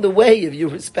got in the way of you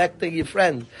respecting your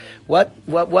friend? What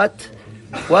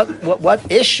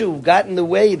issue got in the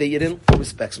way that you didn't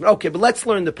respect someone? Okay, but let's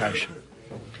learn the parsha.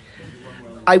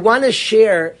 I want to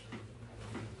share.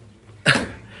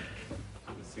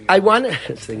 I want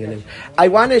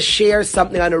to share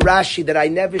something on a Rashi that I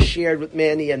never shared with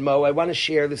Manny and Mo. I want to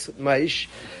share this with Maish.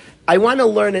 I want to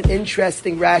learn an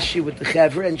interesting Rashi with the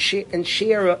Chevra and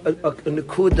share a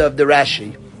Nakuda of the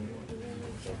Rashi.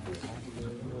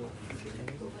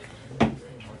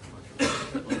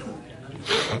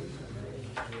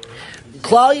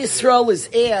 Klal Yisrael is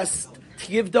asked to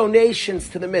give donations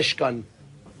to the Mishkan.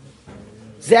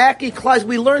 Zaki,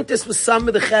 we learned this with some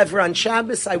of the Chevra on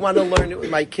Shabbos. I want to learn it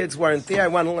when my kids weren't there. I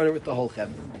want to learn it with the whole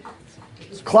Chevra.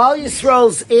 Klal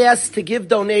Yisrael's asked to give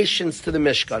donations to the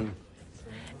Mishkan.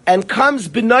 And comes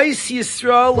B'nais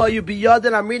Yisrael hayu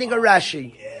biyadan. I'm reading a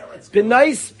Rashi.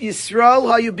 B'nais Yisrael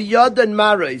hayu biyadan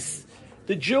marais.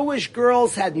 The Jewish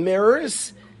girls had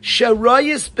mirrors.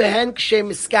 Sharayis behen kshem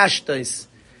iskashtais.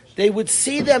 They would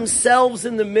see themselves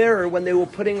in the mirror when they were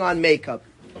putting on makeup.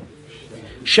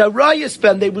 Sharayis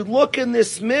ben, they would look in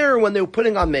this mirror when they were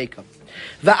putting on makeup.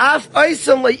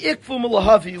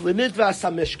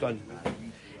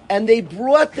 And they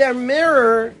brought their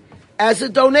mirror as a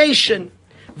donation.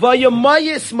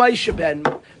 Vayamayis Moshe ben,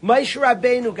 Moshe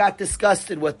Rabbeinu got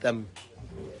disgusted with them.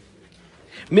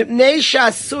 Mipnei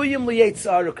shasuyim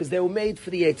liyetzara, because they were made for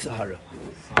the Yetzirah.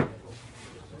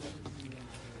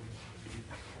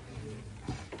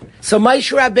 So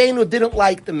Moshe Rabbeinu didn't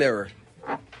like the mirror.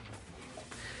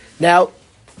 Now,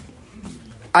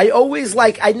 I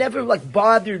never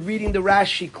bothered reading the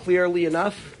Rashi clearly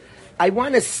enough. I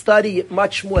want to study it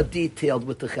much more detailed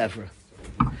with the Chevra.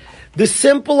 The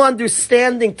simple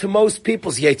understanding to most people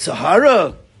is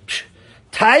Yetzirah,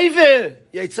 Taive,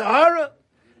 Yetzirah.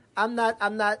 I'm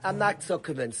not so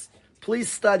convinced.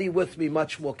 Please study with me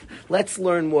much more. Let's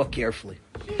learn more carefully.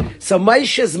 So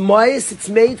Moshe's Mois, it's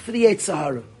made for the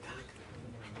Yetzirah.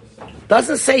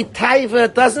 Doesn't say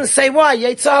Taiva, doesn't say why,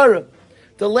 Yetzirah.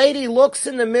 The lady looks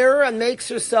in the mirror and makes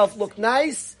herself look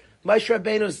nice. Moshe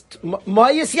Rabbeinu's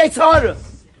Mois Yetzirah.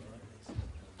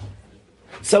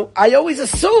 So I always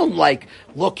assume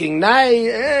looking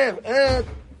nice.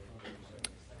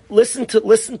 Listen to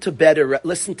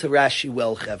Rashi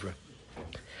well, Chevra.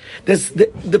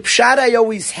 The pshat I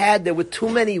always had, there were too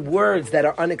many words that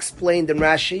are unexplained in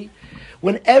Rashi.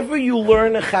 Whenever you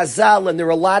learn a Chazal and there are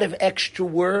a lot of extra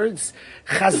words,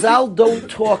 Chazal don't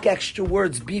talk extra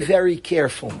words. Be very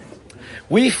careful.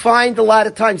 We find a lot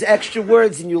of times extra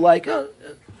words and you like,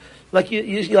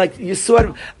 you sort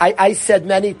of, I said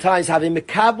many times, having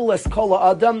mekabel es kol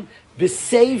adam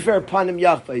b'sever panim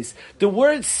yafais. The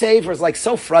word savor is like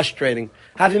so frustrating.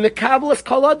 Having mekabel es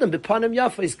kol adam b'panim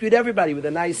yafais. Greet everybody with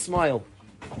a nice smile.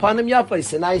 Panim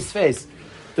yafais, a nice face.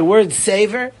 The word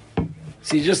savor,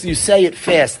 so you say it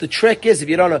fast. The trick is, if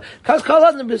you don't know,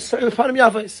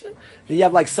 you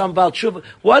have like some Baal Tshuva.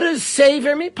 What does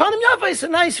savor mean? Panim yafais, a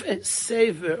nice face.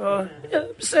 Savor.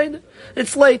 Say it.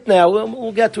 It's late now.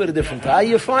 We'll get to it a different time.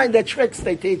 You find that tricks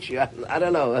they teach you. I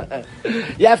don't know.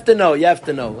 You have to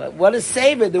know. What is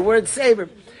savor? The word savor.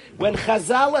 When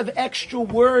Chazal have extra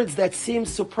words that seem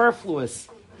superfluous,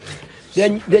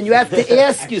 then you have to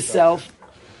ask yourself,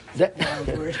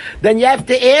 then you have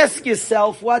to ask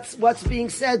yourself what's being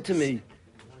said to me.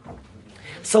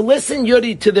 So listen,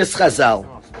 Yuri, to this Chazal.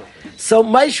 So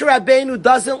Moshe Rabbeinu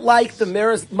doesn't like the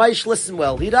mirrors. Moshe, listen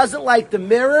well. He doesn't like the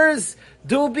mirrors.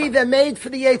 Dubi, they're made for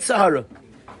the Yetzer Hara.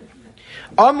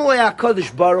 Amalei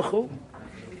HaKadosh Baruch Hu,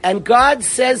 and God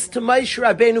says to Moshe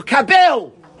Rabbeinu,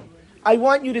 Kabel, I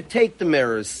want you to take the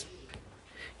mirrors.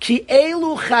 Ki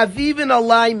elu chavivin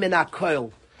alai min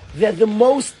hakoil. They're the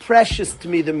most precious to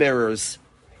me, the mirrors.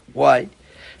 Why?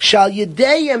 Shall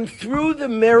yedeyim, through the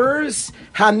mirrors,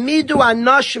 hamidu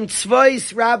anashim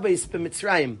tzvois rabbis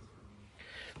b'Mitzrayim.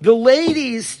 The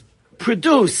ladies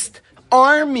produced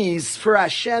armies for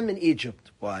Hashem in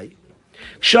Egypt. Why?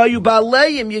 Shayu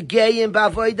baleim yegeyim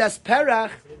b'avodas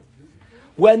perach.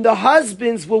 When the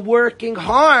husbands were working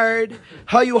hard,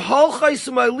 hayu holchais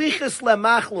u'malichas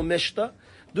lemach l'mishta.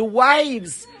 The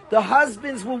wives, the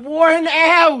husbands were worn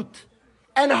out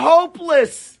and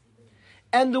hopeless.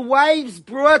 And the wives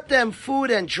brought them food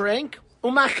and drink.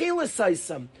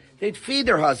 Umachilasaisam. They'd feed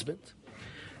their husband.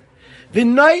 The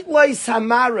nightlights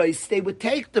hamarais, they would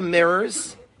take the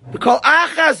mirrors. Because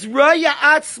achas raya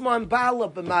atzman bala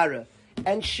b'mara.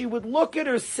 And she would look at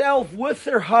herself with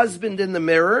her husband in the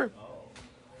mirror.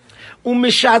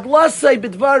 Umishadlasai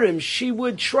b'dvarim. She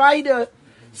would try to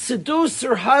seduce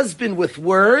her husband with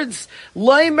words.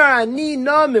 Loimar ani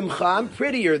na mimcha, I'm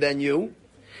prettier than you.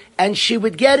 And she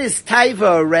would get his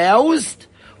taiva aroused.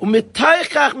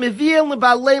 Umitaychach meviel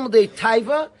lebalem de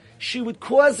taiva. She would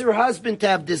cause her husband to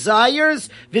have desires.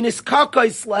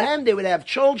 Viniskakos lahem, they would have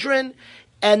children.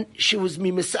 And she was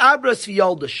mimisabras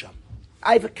v'yoldasha.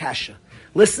 I have a kasha.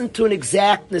 Listen to an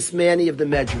exactness, Manny, of the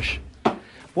Medrash.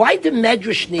 Why did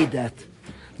Medrash need that?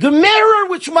 The mirror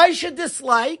which Moshe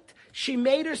disliked, she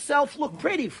made herself look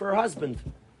pretty for her husband.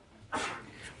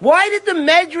 Why did the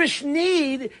Medrash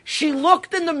need? She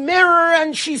looked in the mirror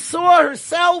and she saw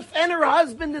herself and her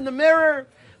husband in the mirror.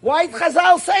 Why did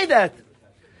Chazal say that?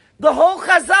 The whole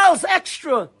Chazal is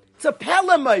extra. It's a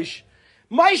pelamish.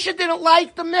 Moshe didn't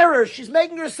like the mirror. She's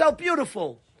making herself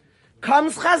beautiful.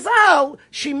 Comes Chazal,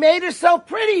 she made herself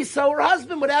pretty so her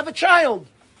husband would have a child.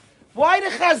 Why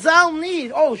did Chazal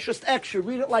need? Oh, it's just extra.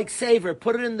 Read it like Savor.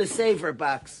 Put it in the Savor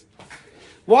box.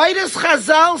 Why does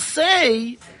Chazal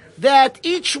say that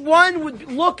each one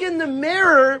would look in the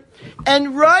mirror and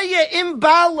Raya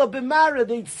Imbala Bimara,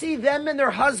 they'd see them and their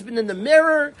husband in the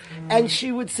mirror, and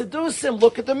she would seduce him,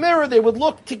 look at the mirror, they would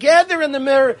look together in the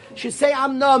mirror, she'd say,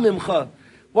 I'm na mimcha.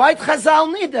 Why'd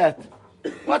Chazal need that?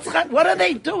 What are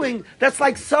they doing? That's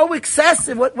like so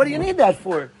excessive. What do you need that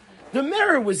for? The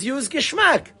mirror was used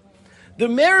geschmack. The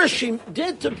mirror she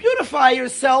did to beautify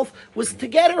herself was to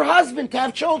get her husband to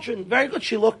have children. Very good.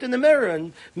 She looked in the mirror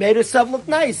and made herself look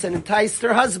nice and enticed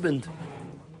her husband.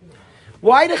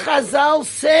 Why did Chazal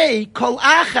say, Kol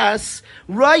achas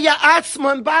raya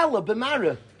atzman bala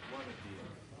b'mara?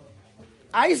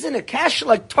 Eyes in a cash,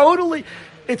 like totally,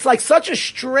 it's like such a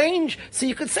strange, so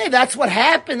you could say that's what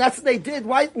happened, that's what they did.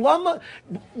 Why, Lama,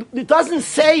 it doesn't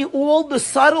say all the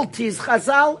subtleties.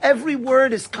 Chazal, every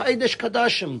word is Kaidesh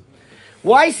Kadashim.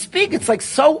 Why speak? It's like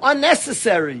so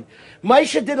unnecessary.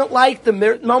 Moshe didn't like the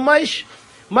mirror. No, Moshe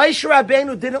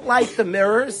Rabbeinu didn't like the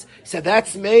mirrors. He said,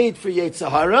 that's made for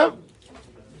Yetzer Hara.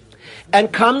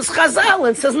 And comes Chazal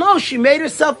and says, no, she made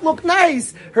herself look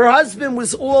nice. Her husband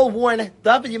was all worn.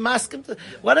 David, you must come to,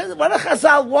 what does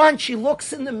Chazal want? She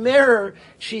looks in the mirror.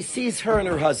 She sees her and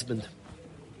her husband.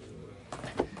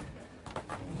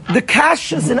 The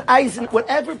kashas and eisen,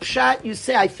 whatever pshat you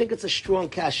say, I think it's a strong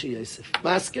kasha, Yosef.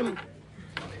 Maskim?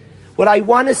 What I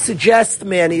want to suggest,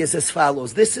 Manny, is as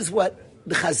follows. This is what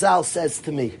the Chazal says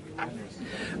to me.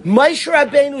 Moshe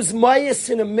Rabbeinu's mayas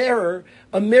in a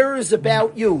mirror is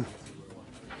about you.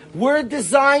 We're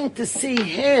designed to see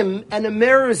him, and a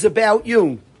mirror is about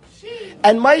you.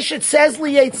 And Moshe says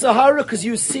Liyet Sahara because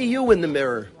you see you in the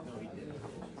mirror.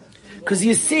 Because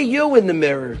you see you in the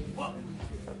mirror.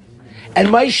 And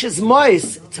Moshe's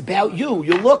Mois, it's about you.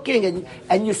 You're looking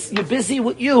and you're busy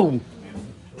with you.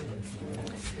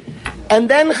 And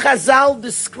then Chazal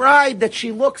described that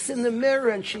she looks in the mirror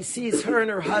and she sees her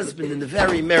and her husband in the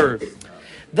very mirror.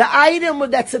 The item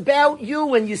that's about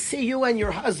you and you see you and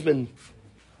your husband.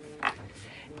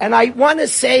 And I want to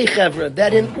say, Chevra,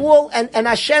 that in all, and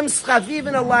Hashem's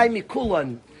Chavivin Alai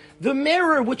Mikulan, the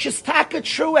mirror, which is taka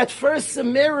true at first, the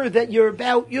mirror that you're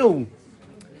about you.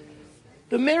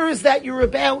 The mirrors that you're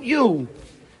about you.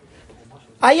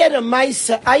 I had a mice,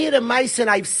 and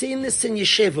I've seen this in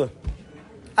yeshiva.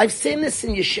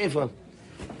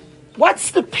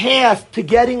 What's the path to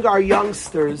getting our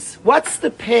youngsters? What's the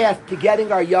path to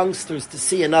getting our youngsters to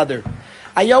see another?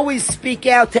 I always speak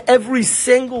out to every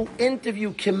single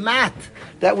interview, kemat,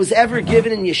 that was ever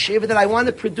given in yeshiva, that I want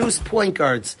to produce point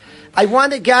guards. I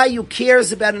want a guy who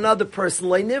cares about another person.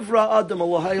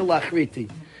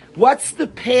 What's the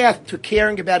path to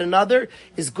caring about another?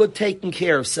 Is good taking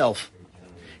care of self.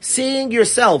 Seeing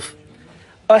yourself.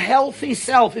 A healthy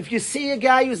self. If you see a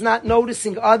guy who's not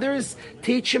noticing others,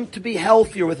 teach him to be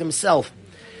healthier with himself.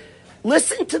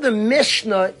 Listen to the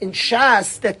Mishnah in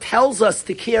Shas that tells us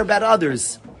to care about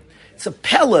others. It's a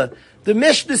Pella. The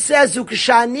Mishnah says,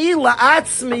 Ukashani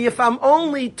la'atzmi, if I'm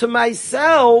only to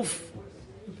myself.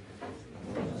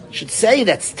 Should say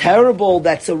that's terrible,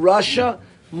 that's a Russia.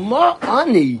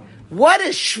 Ma'ani. What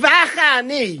is shvacha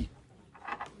ani?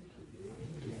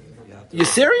 You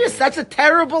serious? That's a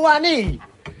terrible ani.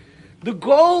 The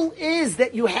goal is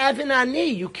that you have an ani,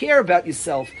 you care about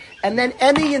yourself. And then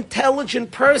any intelligent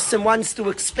person wants to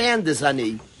expand his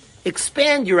ani.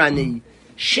 Expand your ani.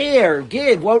 Share,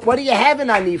 give. What do you have an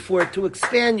ani for? To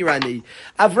expand your ani.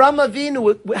 Avram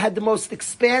Avinu had the most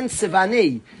expansive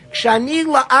ani. Kshani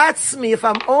la'atzmi, if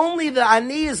I'm only, the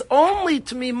ani is only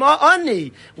to me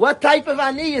ma'ani. What type of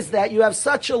ani is that? You have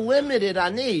such a limited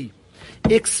ani.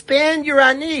 Expand your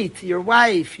ani to your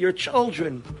wife, your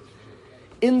children.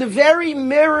 In the very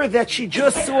mirror that she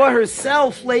just saw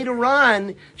herself later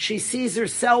on, she sees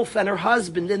herself and her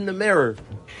husband in the mirror.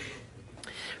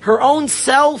 Her own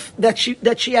self, that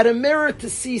she had a mirror to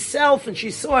see self and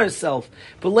she saw herself.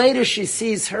 But later she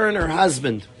sees her and her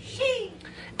husband.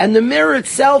 And the mirror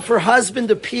itself, her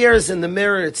husband appears in the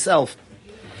mirror itself.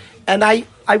 And I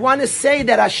want to say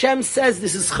that Hashem says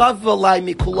this is Chavvalai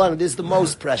Mikulan, this is the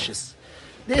most precious.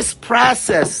 This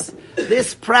process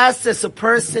of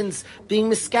persons being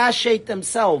miskashet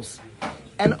themselves.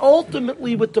 And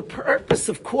ultimately with the purpose,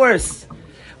 of course,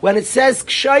 when it says,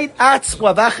 Kshayt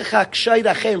atzma v'achacha kshayt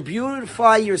achem,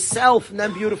 beautify yourself and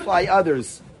then beautify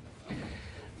others.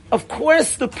 Of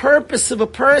course, the purpose of a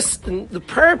person, the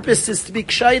purpose is to be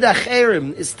kshayt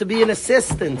acherim, is to be an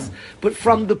assistance. But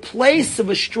from the place of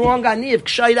a strong ani, of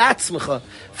kshayt atzmacha,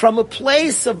 from a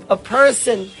place of a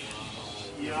person.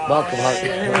 Welcome,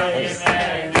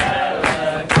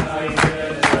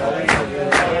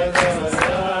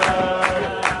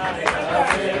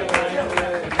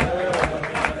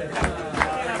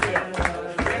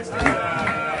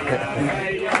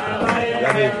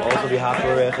 Also be happy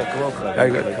with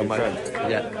very good. Come on.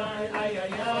 Yeah.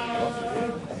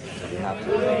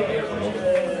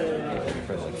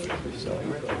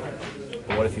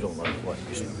 But what if you don't love what?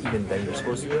 Even then you're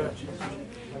supposed to do that? You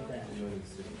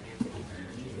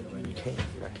can't.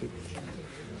 You're not capable.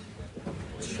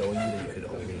 It's showing you that you could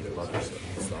only love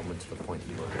yourself to the point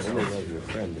you only love your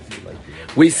friend if you like you.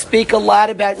 We speak a lot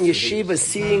about in yeshiva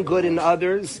seeing good in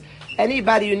others.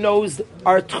 Anybody who knows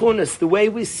our tunas, the way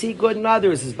we see good in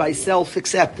others is by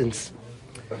self-acceptance.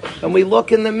 When we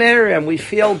look in the mirror and we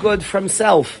feel good from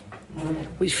self,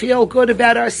 we feel good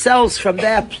about ourselves from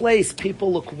that place.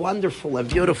 People look wonderful and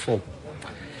beautiful.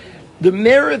 The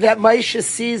mirror that Moshe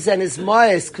sees and is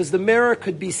Ma'is, because the mirror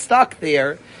could be stuck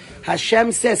there,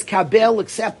 Hashem says, Kabel,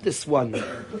 accept this one.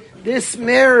 This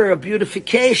mirror of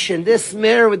beautification, this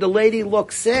mirror where the lady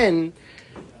looks in,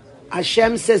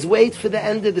 Hashem says, wait for the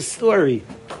end of the story.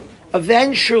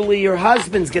 Eventually, your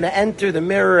husband's going to enter the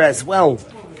mirror as well.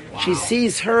 She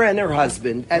sees her and her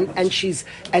husband, and she's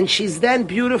then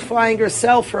beautifying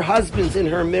herself. Her husband's in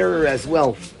her mirror as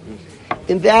well.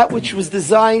 In that which was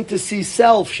designed to see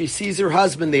self, she sees her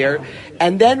husband there,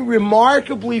 and then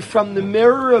remarkably from the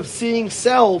mirror of seeing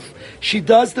self, she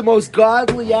does the most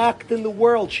godly act in the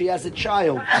world. She has a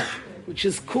child, which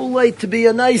is Kulei to be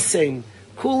a nice thing.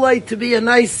 Kulei to be a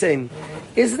nice thing.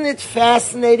 Isn't it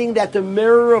fascinating that the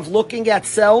mirror of looking at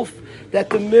self, that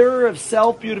the mirror of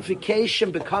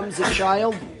self-beautification becomes a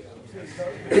child?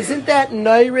 Isn't that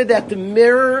naira that the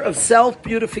mirror of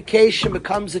self-beautification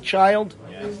becomes a child?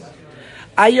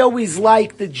 I always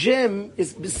like the gym,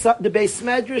 the Beis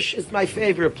Medrash is my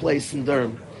favorite place in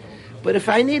Durham. But if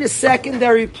I need a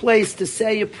secondary place to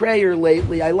say a prayer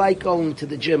lately, I like going to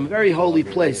the gym, very holy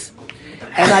place.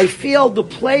 And I feel the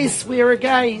place where a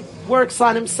guy works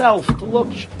on himself to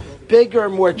look bigger,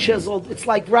 more chiseled, it's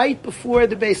like right before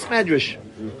the Beis Medrash.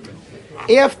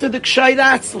 After the Kshayd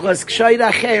Atzlachas, Kshayd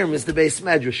Acherim is the Beis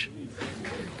Medrash.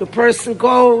 The person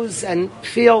goes and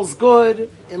feels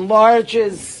good,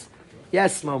 enlarges.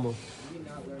 Yes, Momo.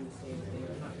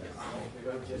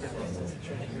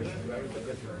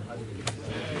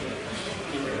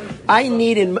 I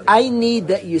need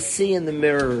that you see in the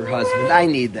mirror, husband. I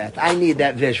need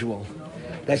that visual.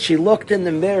 That she looked in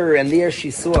the mirror and there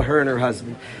she saw her and her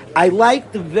husband. I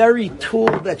like the very tool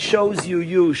that shows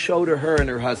you showed her and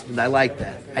her husband. I like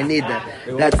that. I need that.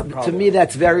 To me,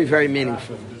 that's very, very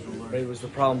meaningful. It was the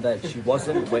problem that she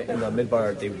wasn't in the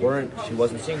midbar. She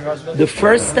wasn't seeing her husband. The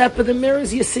first step of the mirror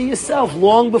is you see yourself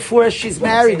long before she's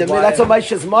married. That's what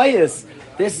Maisha's Mayas.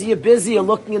 You're busy, you're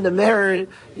looking in the mirror,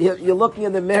 you're looking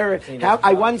in the mirror.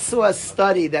 I once saw a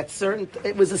study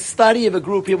it was a study of a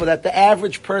group of people that the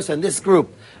average person, this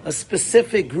group, a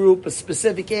specific group, a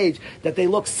specific age, that they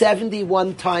look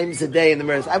 71 times a day in the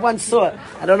mirrors. I once saw it.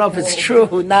 I don't know if it's true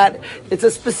or not. It's a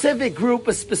specific group,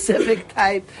 a specific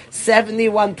type,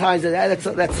 71 times a day.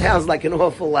 That sounds like an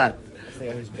awful lot.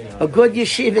 A good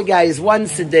yeshiva guy is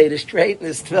once a day to straighten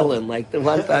his tefillin, like the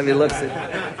one time he looks at.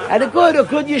 And a good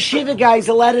yeshiva guy is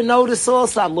allowed to notice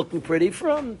also, I'm looking pretty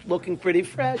fresh.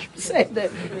 Say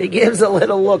that he gives a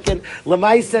little look. And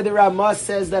Lamai said the Ramah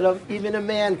says that even a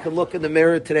man can look in the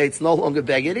mirror today. It's no longer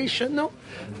begedish. No,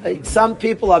 some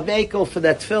people are makel for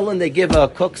that tefillin. They give a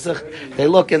kuksach. They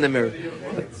look in the mirror.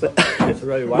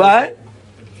 What?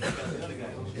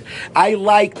 I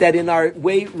like that in our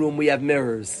weight room we have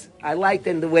mirrors. I like that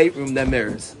in the weight room there are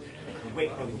mirrors.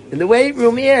 In the weight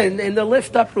room, in the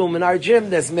lift-up room, in our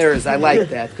gym, there's mirrors. I like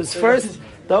that. Because first,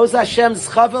 those Hashem's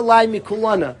chavalai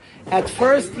mikulana. At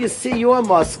first, you see your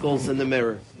muscles in the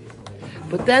mirror.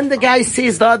 But then the guy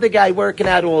sees the other guy working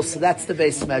out also. That's the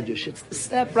Beis Medrash. It's the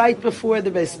step right before the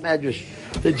Beis Medrash.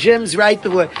 The gym's right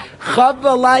before.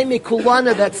 Chavalai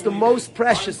mikulana, that's the most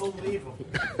precious. So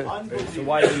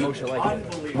why did Moshe like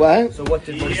it? What? So what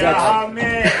did Moshe like?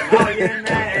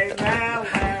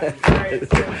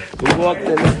 Who walked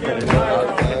in?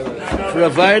 For a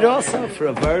word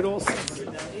also?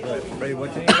 Right,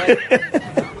 what did he like?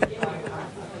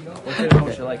 What did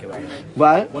Moshe like about it?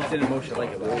 What? What did Moshe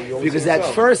like about it? Because at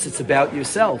first it's about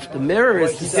yourself. The mirror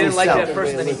is to He see didn't like it yourself. at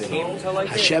first, then he came to like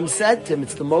it? Hashem said to him,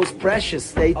 it's the most precious.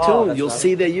 Stay tuned. You'll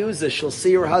see the user. She'll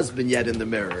see her husband yet in the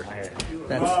mirror.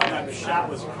 That shot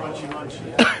was crunchy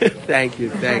munchy. Thank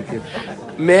you.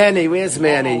 Manny, where's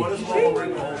Manny?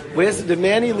 Did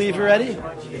Manny leave already?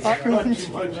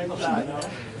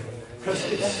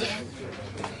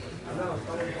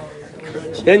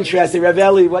 Interesting,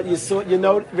 Ravelli. What you saw,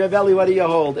 Ravelli. What do you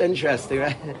hold? Interesting,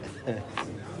 right?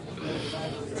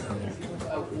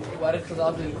 Why did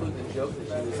Chazal include the joke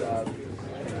that she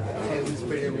was who's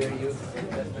prettier near you?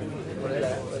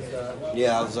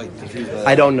 Yeah, I was like confused.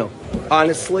 I don't know.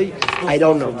 Honestly, I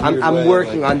don't know. I'm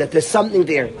working on that. There's something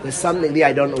there.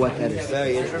 I don't know what that is.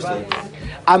 Very interesting.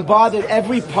 I'm bothered.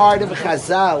 Every part of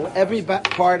Chazal,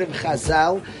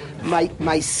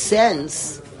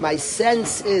 my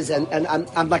sense is, and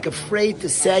I'm like afraid to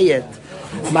say it.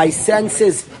 My sense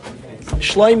is,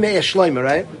 Shloime,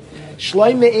 right?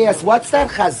 Shloime asked, "What's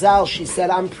that Chazal?" She said,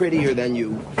 "I'm prettier than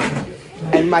you."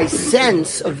 And my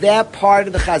sense of that part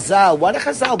of the Chazal, what did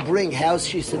Chazal bring? How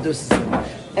she seduces him.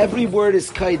 Every word is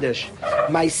Kalish.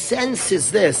 My sense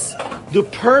is this. The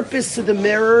purpose of the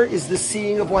mirror is the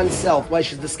seeing of oneself. Why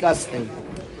she's disgusting.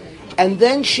 And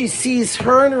then she sees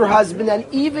her and her husband, and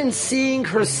even seeing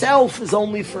herself is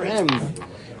only for him.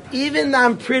 Even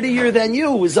I'm prettier than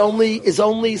you is only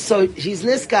so she's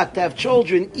niskak to have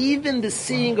children. Even the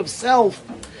seeing of self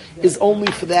is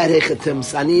only for that hechetim.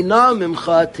 Sanina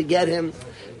mimcha, to get him.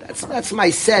 That's my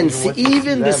sense.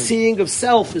 Even the seeing of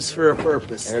self is for a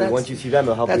purpose. And once you see them,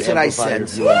 it'll help that's you what I amplify your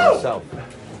sense. view of yourself.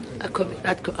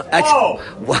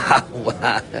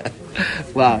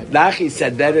 Wow. Nachi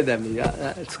said better than me. Yeah,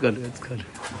 that's good.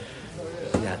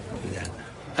 Yeah.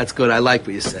 That's good. I like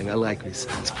what you're saying.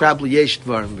 It's probably Yesh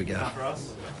Dvarim V'Gav.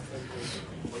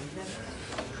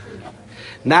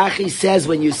 Nachi says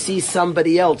when you see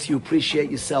somebody else, you appreciate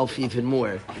yourself even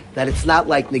more. That it's not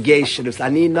like negation. It's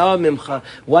ani na mimcha.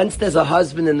 Once there's a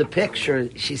husband in the picture,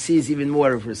 she sees even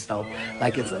more of herself.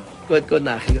 Like it's good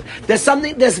Nachi.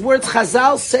 There's words.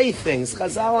 Chazal say things.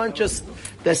 Chazal aren't just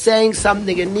They're saying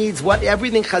something. It needs what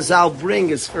everything Chazal bring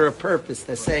is for a purpose.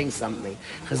 They're saying something.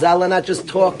 Chazal are not just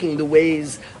talking the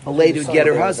ways a lady would get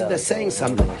her husband. They're saying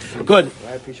something. Good.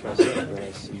 I appreciate myself when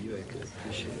I see you. I can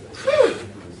appreciate it.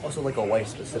 Also, like a wife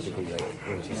specifically, like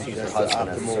when she sees her husband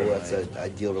as That's an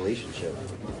ideal relationship.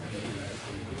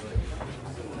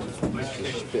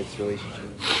 Spitz relationship.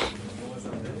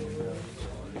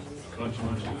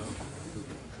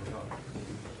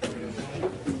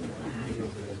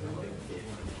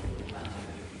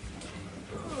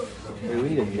 We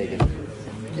need a nigga.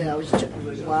 Yeah, I was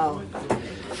checking. Wow.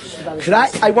 Could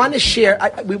I want to share,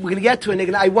 we're going to get to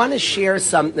it. I want to share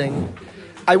something.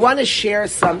 I want to share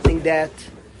something that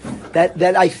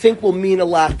I think will mean a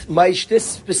lot. Maish, this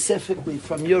specifically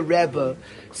from your Rebbe,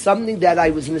 something that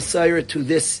I was Nesayra to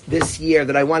this year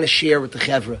that I want to share with the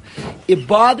Chevra. It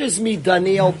bothers me,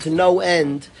 Daniel, to no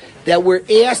end that we're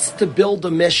asked to build a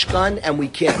Mishkan and we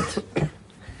can't.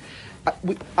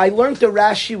 I learned the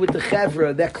Rashi with the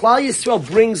Chevra that Klal Yisrael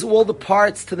brings all the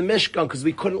parts to the Mishkan because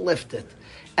we couldn't lift it.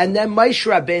 And then Moshe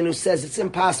Rabbeinu says it's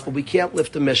impossible, we can't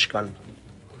lift the Mishkan.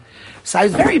 So I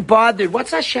was very bothered.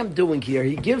 What's Hashem doing here?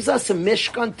 He gives us a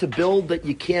Mishkan to build that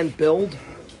you can't build.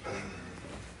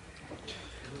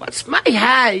 What's my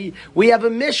high? We have a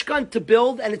Mishkan to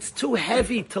build and it's too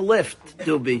heavy to lift,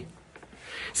 Dubi.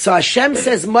 So Hashem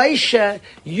says, Moshe,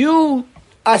 you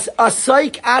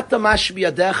asaik atamash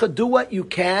biyadecha, do what you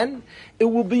can. It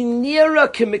will be nearer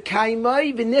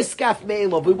kemikaimai v'niskaf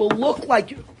me'elov. It will look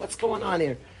like you. What's going on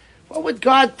here? What would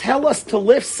God tell us to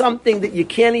lift something that you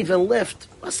can't even lift?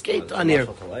 What's going on here?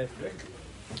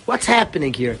 What's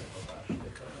happening here?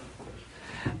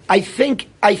 I think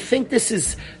this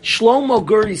is Shlomo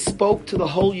Guri spoke to the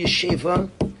whole yeshiva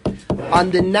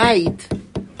on the night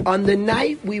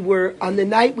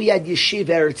we had Yeshiva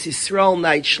Eretz Yisrael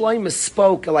night. Shlomo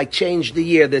spoke, changed the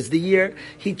year. There's the year.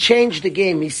 He changed the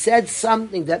game. He said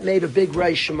something that made a big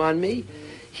reishim on me.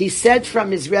 He said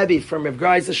from his Rabbi, from Rav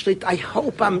Greiser Shlit, I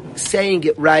hope I'm saying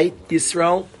it right,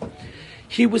 Yisrael.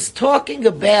 He was talking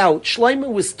about,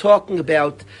 Shlomo was talking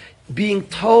about being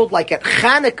told, like at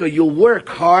Chanukah, you'll work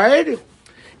hard,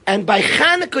 and by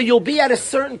Chanukah, you'll be at a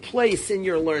certain place in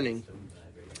your learning.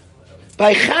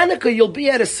 By Chanukah, you'll be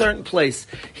at a certain place.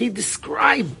 He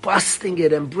described busting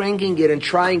it and bringing it and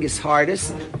trying his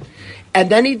hardest. And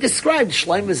then he described,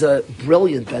 Shlomo is a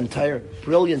brilliant Ben Torah,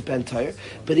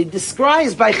 but he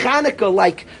describes by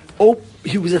Chanukah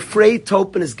he was afraid to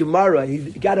open his Gemara. He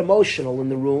got emotional in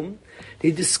the room.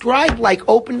 He described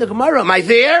open the Gemara. Am I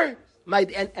there?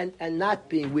 And not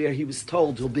being where he was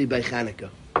told he'll be by Chanukah.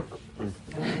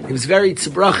 He was very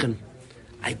tzibrochen.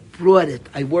 I brought it.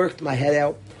 I worked my head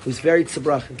out. It was very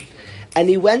tzibrochen. And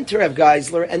he went to Rav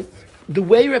Geisler, and the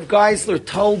way Rav Geisler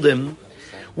told him,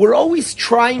 we're always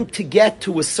trying to get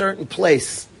to a certain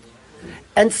place.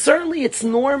 And certainly it's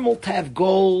normal to have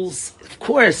goals. Of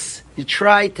course, you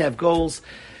try to have goals.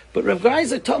 But Rav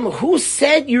Geisler told him, who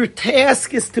said your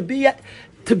task is to be at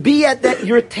that?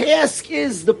 Your task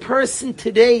is the person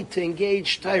today to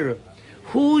engage Torah.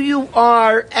 Who you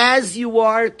are as you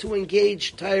are to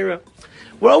engage Torah.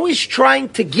 We're always trying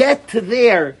to get to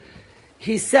there.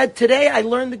 He said, today I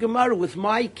learned the Gemara with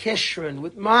my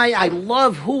Kishron, I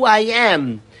love who I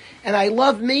am. And I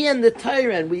love me and the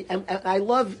Torah, and I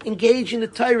love engaging the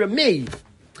Torah, me.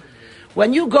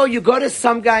 When you go to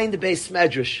some guy in the Beis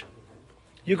Medrash.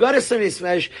 You go to some Beis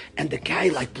Medrash, and the guy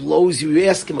blows you. You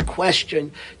ask him a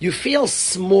question. You feel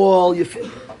small.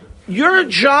 Your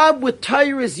job with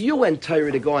Torah is you and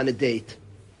Torah to go on a date.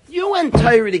 You and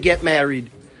Torah to get married.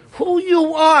 Who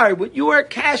you are, what your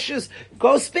kashas,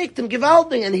 go speak to him,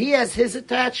 Gewalding, and he has his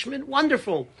attachment.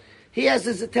 Wonderful. He has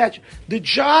his attachment. The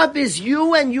job is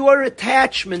you and your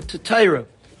attachment to Torah.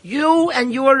 You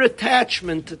and your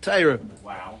attachment to Torah.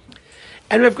 Wow.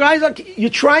 And Rav Geisler, you're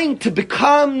trying to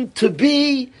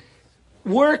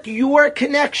work your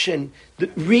connection.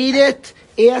 Read it,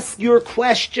 ask your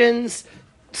questions,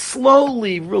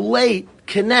 slowly relate,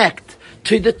 connect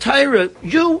to the Torah.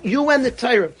 You and the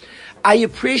Torah. I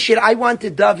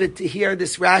wanted David to hear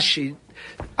this Rashi.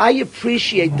 I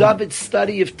appreciate David's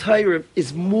study of Torah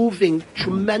is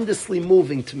tremendously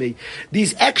moving to me.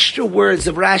 These extra words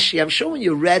of Rashi, I'm sure when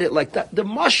you read it like that, the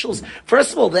mushals,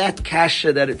 first of all, that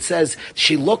kasha that it says,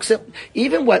 she looks at,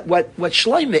 even what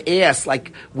Shlomo asked,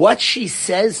 what she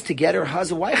says to get her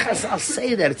husband, why Chazal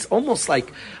say that? It's almost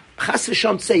like, Chas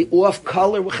v'sham say off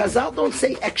color, Chazal don't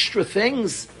say extra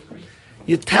things.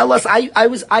 You tell us, I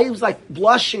was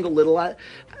blushing a little.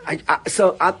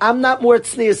 So I'm not more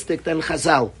tzniistic than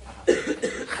Chazal.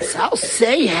 I'll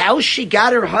say how she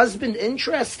got her husband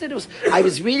interested. I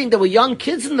was reading, there were young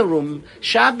kids in the room.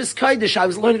 Shabbos Kodesh, I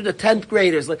was learning with the 10th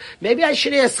graders. Like, maybe I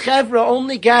should ask Chevra,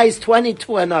 only guys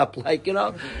 22 and up. Like,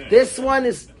 this one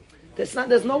is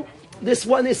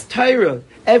Torah.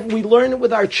 We learn it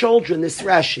with our children, this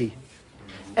Rashi.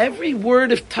 Every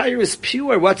word of Torah is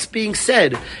pure, what's being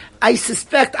said. I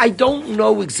suspect, I don't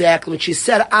know exactly when she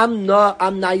said, I'm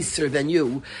nicer than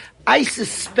you. I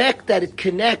suspect that it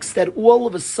connects that all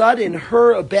of a sudden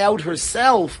her about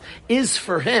herself is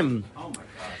for him.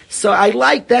 So I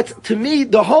like that. To me,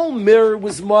 the whole mirror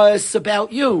was most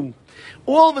about you.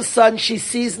 All of a sudden she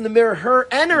sees in the mirror her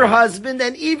and her husband,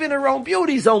 and even her own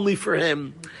beauty is only for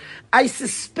him. I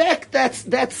suspect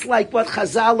that's like what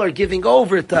Chazal are giving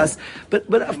over to us.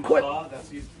 But of course,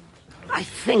 I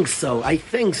think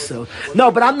so.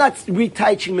 No, but I'm not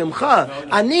reteaching Mimcha.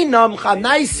 Ani namcha,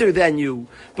 nicer than you.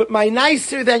 But my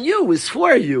nicer than you is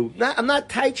for you. I'm not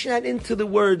teaching that into the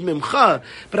word Mimcha.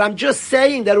 But I'm just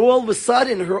saying that all of a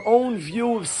sudden her own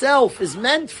view of self is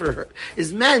meant for her.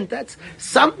 That's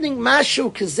something,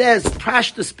 Mashu Kazez,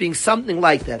 Prashtus being something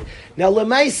like that. Now,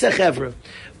 Lemaisa Chevra.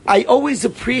 I always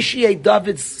appreciate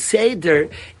David's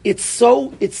Seder. It's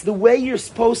the way you're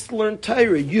supposed to learn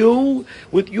Torah. You,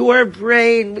 with your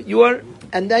brain,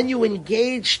 and then you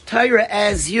engage Torah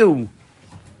as you.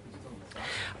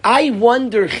 I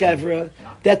wonder, Chevra,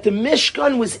 that the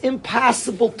Mishkan was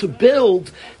impossible to build.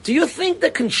 Do you think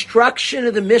the construction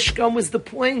of the Mishkan was the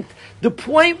point? The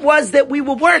point was that we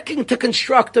were working to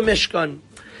construct the Mishkan.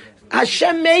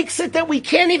 Hashem makes it that we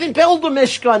can't even build the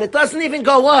Mishkan. It doesn't even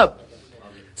go up.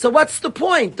 So what's the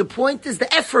point? The point is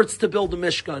the efforts to build a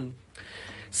Mishkan.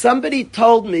 Somebody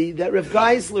told me that Rav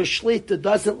Geisler Shlita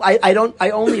doesn't, I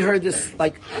only heard this,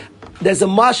 there's a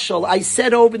mashal. I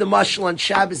said over the mashal on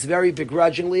Shabbos very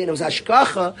begrudgingly, and it was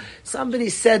Hashkacha. Somebody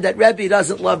said that Rabbi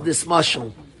doesn't love this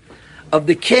mashal. Of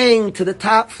the king to the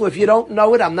top floor. If you don't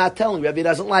know it, I'm not telling you. Rabbi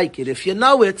doesn't like it. If you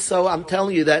know it, so I'm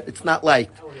telling you that it's not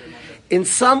liked. I'm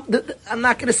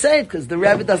not going to say it because the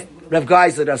Rebbe Rav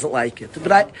Geisler doesn't like it.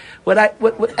 But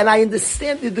I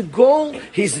understand the goal.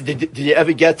 He said, did you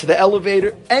ever get to the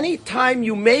elevator? Anytime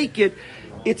you make it,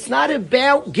 it's not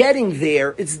about getting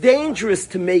there. It's dangerous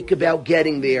to make about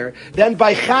getting there. Then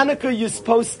by Hanukkah, you're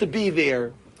supposed to be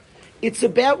there. It's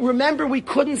about, remember, we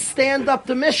couldn't stand up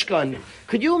the Mishkan.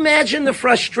 Could you imagine the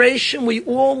frustration? We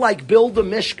all build a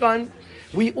Mishkan.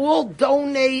 We all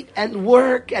donate and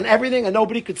work and everything, and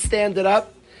nobody could stand it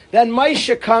up. Then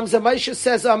Moshe comes, and Moshe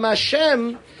says,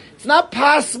 Hashem, it's not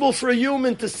possible for a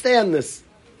human to stand this.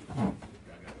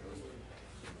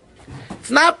 It's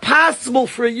not possible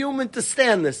for a human to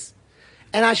stand this.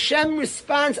 And Hashem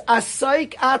responds,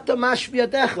 Asaik ata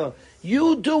mashbiyadecha.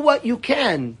 You do what you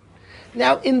can.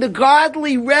 Now, in the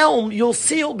godly realm, you'll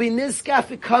see it'll be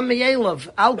nizkaf ikamiyelav.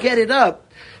 I'll get it up.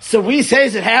 So we say,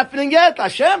 is it happening yet?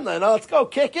 Hashem, then let's go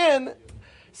kick in.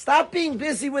 Stop being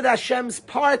busy with Hashem's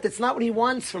part. That's not what He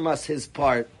wants from us, His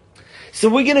part. So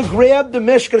we're going to grab the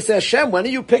Mishkan and say, Hashem, when are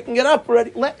you picking it up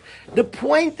already? The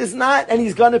point is not, and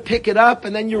He's going to pick it up,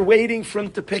 and then you're waiting for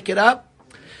Him to pick it up.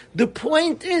 The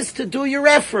point is to do your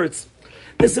efforts.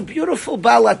 There's a beautiful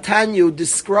Balatanya who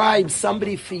describes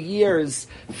somebody for years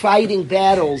fighting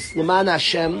battles, L'man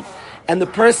Hashem, and the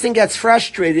person gets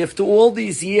frustrated. After all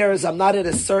these years, I'm not at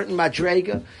a certain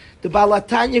madrega. The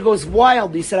Balatanya goes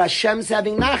wild. He said, Hashem's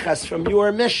having nachas from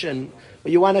your mission.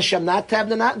 Well, you want Hashem not to have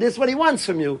the nachas? This is what He wants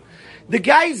from you. The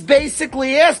guy's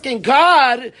basically asking,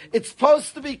 God, it's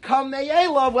supposed to become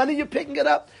Me'elov. When are you picking it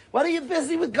up? When are you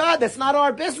busy with God? That's not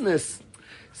our business.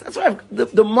 So that's why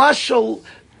the mashal,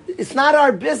 it's not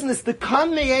our business. The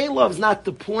Kam Me'elov is not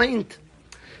the point.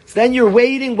 So then you're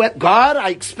waiting. God, I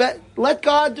expect, let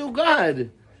God do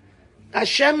God.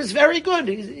 Hashem is very good.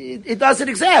 He does it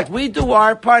exact. We do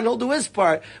our part and He'll do His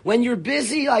part. When you're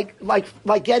busy, like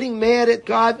getting mad at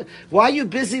God, why are you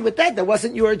busy with that? That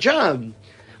wasn't your job.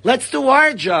 Let's do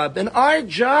our job. And our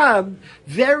job,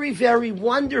 very, very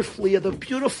wonderfully, are the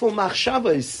beautiful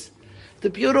machshavos, the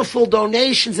beautiful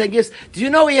donations and gifts. Do you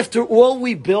know after all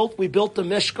we built the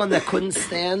Mishkan that couldn't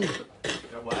stand?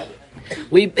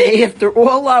 After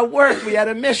all our work, we had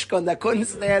a Mishkan that couldn't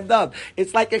stand up.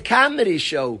 It's like a comedy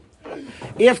show.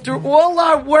 After all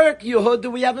our work,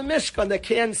 Yehuda, we have a Mishkan that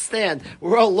can't stand.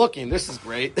 We're all looking. This is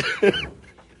great.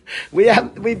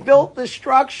 We built the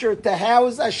structure to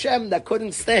house Hashem that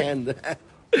couldn't stand.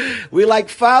 We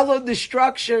followed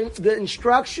the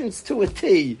instructions to a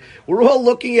T. We're all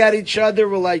looking at each other.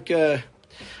 We're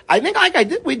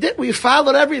we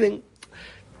followed everything.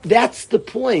 That's the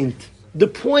point. The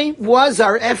point was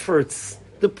our efforts.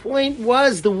 The point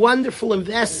was the wonderful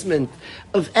investment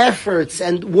of efforts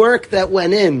and work that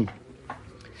went in.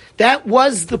 That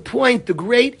was the point. The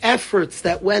great efforts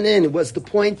that went in, it was the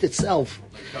point itself.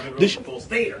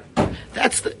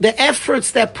 That's the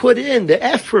efforts that put in, the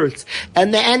efforts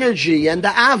and the energy and the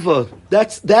ava.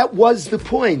 That was the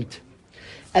point.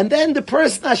 And then the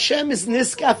person Hashem is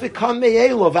niskaf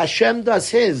v'kamei Hashem does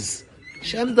his.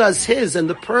 Hashem does his, and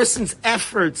the person's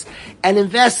efforts and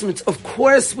investments. Of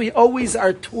course, we always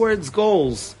are towards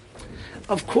goals.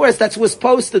 Of course, that's what we're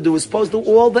supposed to do. We're supposed to do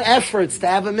all the efforts to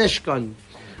have a mishkan.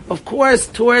 Of course,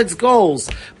 towards goals.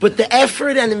 But the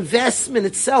effort and investment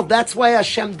itself, that's why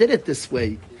Hashem did it this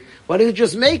way. Why don't you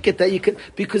just make it that you could?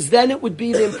 Because then it would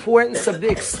be the importance of the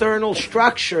external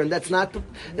structure, and that's not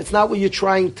what you're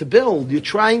trying to build. You're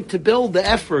trying to build the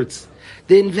efforts.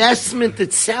 The investment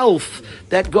itself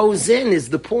that goes in is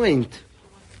the point.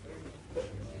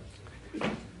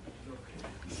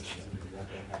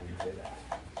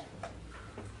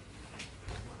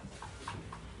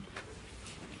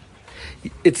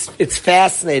 It's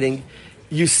fascinating.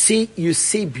 You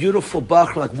see beautiful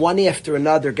bachar, like one after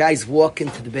another, guys walk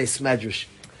into the Beis Medrash.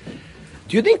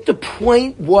 Do you think the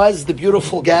point was the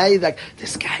beautiful guy? Like,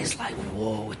 this guy's like,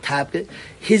 whoa, top it.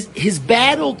 His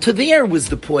battle to there was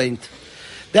the point.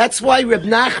 That's why Reb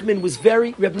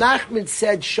Nachman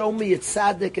said, show me a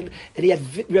tzaddik, and he had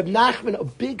Reb Nachman, a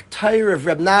big tire of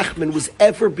Reb Nachman was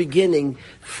ever beginning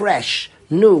fresh,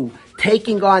 new,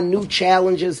 taking on new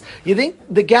challenges. You think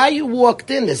the guy who walked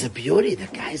in, there's a beauty, the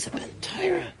guy's a ben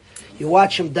tire. You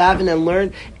watch him daven and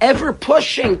learn, ever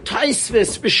pushing,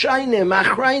 taisvis, b'shainim,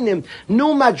 achrainim,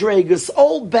 new madregas,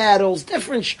 old battles,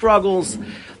 different struggles.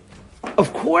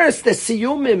 Of course, the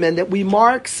siyumim, and that we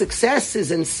mark successes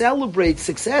and celebrate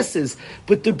successes,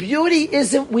 but the beauty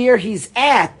isn't where he's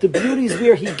at. The beauty is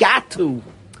where he got to.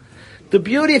 The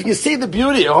beauty, if you see the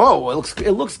beauty,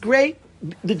 it looks great.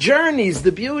 The journey is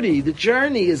the beauty. The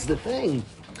journey is the thing.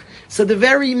 So the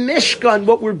very mishkan,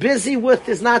 what we're busy with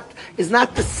is not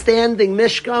the standing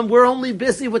mishkan. We're only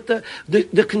busy with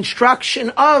the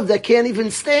construction of that can't even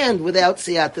stand without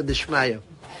siyata d'shmaya.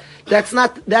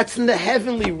 That's in the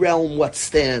heavenly realm what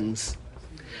stands.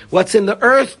 What's in the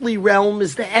earthly realm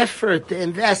is the effort, the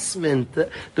investment,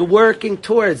 the working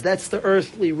towards. That's the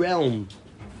earthly realm.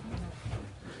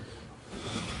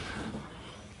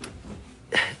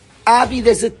 Abi,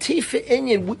 there's a tifa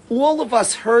inyan. All of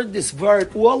us heard this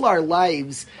word all our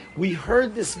lives. We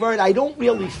heard this word. I don't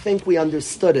really think we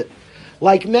understood it.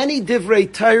 Like many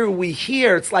divrei Torah we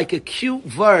hear, it's like a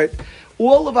cute word.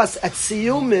 All of us at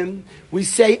Siyumim, we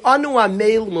say, Anu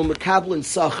ameilum mekablin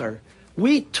sachar.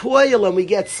 We toil and we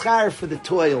get schar for the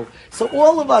toil. So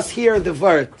all of us hear the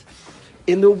word.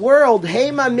 In the world,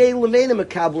 Heima ameilum eina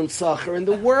mekablin sachar. In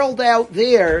the world out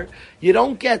there, you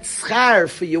don't get schar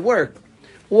for your work.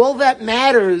 All that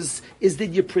matters is that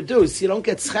you produce. You don't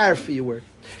get schar for your work.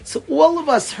 So all of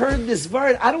us heard this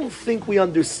word. I don't think we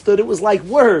understood. It was like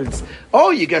words. Oh,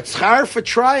 you get schar for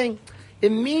trying.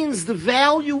 It means the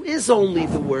value is only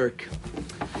the work.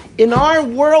 In our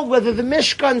world, whether the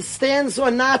Mishkan stands or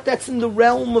not, that's in the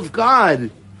realm of God.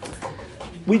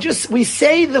 We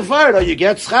say the word, you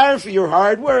get schar for your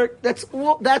hard work. That's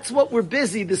what we're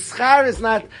busy. The schar is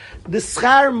not, the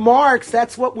schar marks,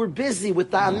 that's what we're busy with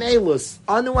the amelus.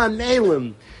 Anu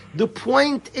amelim. The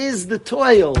point is the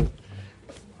toil.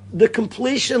 The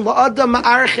completion, and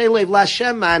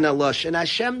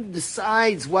Hashem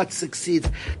decides what succeeds.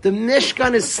 The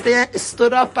Mishkan is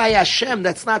stood up by Hashem.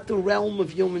 That's not the realm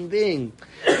of human being.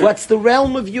 What's the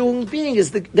realm of human being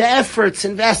is the efforts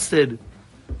invested.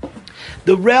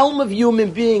 The realm of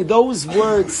human being, those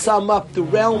words sum up the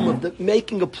realm of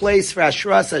making a place for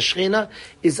Ashras Hashchina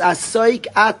is Asoik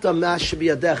Ata Ma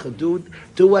Shebiyadecha.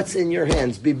 Do what's in your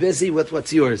hands. Be busy with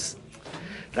what's yours.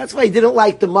 That's why he didn't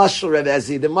like the mashal, Rebbe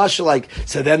Ezi. The mashal,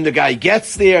 so then the guy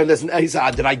gets there, and he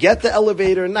said, did I get the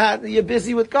elevator or not? You're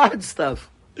busy with God's stuff.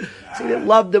 So he didn't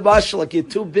love the mashal, you're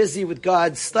too busy with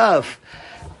God's stuff.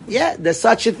 Yeah, there's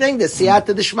such a thing. There's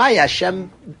siyata d'shmaya.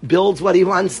 Hashem builds what he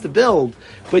wants to build.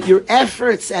 But your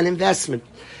efforts and investment.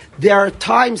 There are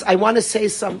times, I want to say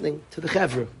something to the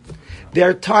chevra. There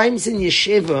are times in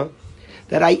yeshiva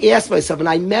that I ask myself, and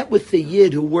I met with the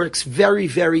yid who works very,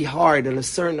 very hard on a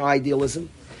certain idealism,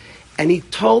 and he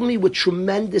told me with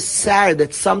tremendous sorrow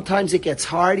that sometimes it gets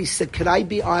hard. He said, could I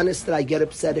be honest that I get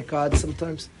upset at God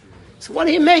sometimes? So why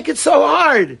do you make it so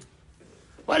hard?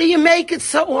 Why do you make it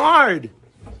so hard?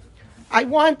 I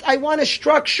want a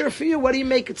structure for you. Why do you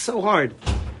make it so hard?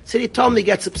 So he told me he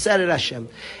gets upset at Hashem.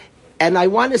 And I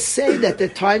want to say that there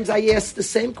are times I ask the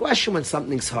same question when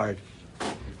something's hard.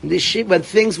 When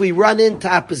we run into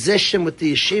opposition with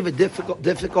the yeshiva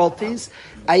difficulties,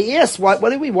 I ask, what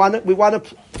do we want?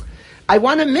 I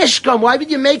want a mishkan. Why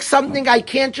would you make something I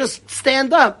can't just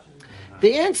stand up?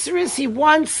 The answer is he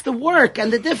wants the work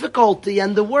and the difficulty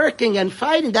and the working and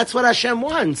fighting. That's what Hashem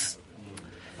wants.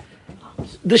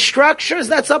 The structures,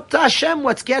 that's up to Hashem.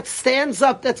 What stands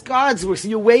up, that's God's work. So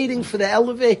you're waiting for the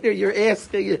elevator, you're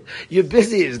asking, you're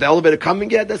busy. Is the elevator coming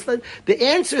yet? That's not, the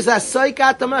answer is,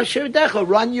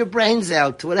 run your brains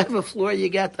out to whatever floor you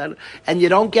get on. And you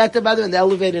don't get the other, and the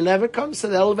elevator never comes, so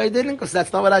the elevator didn't, because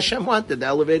that's not what Hashem wanted. The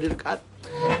elevator got.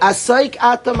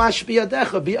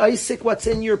 Be Isaac, what's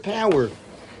in your power.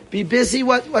 Be busy.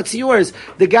 What's yours?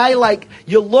 The guy, like,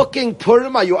 you're looking.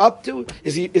 Purim, are you up to?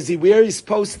 Is he where he's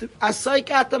supposed to?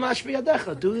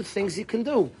 Do the things you can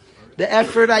do. The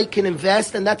effort I can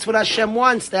invest, and that's what Hashem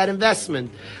wants. That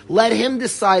investment. Let Him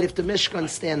decide if the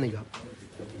Mishkan's standing up.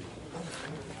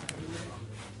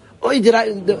 Oh,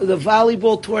 the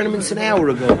volleyball tournament's an hour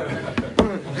ago.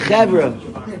 Chevra.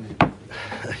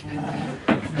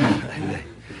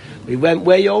 We went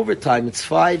way overtime. It's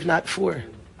 5, not 4.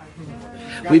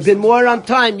 We've been more on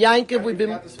time. Yankov, we've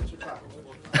been...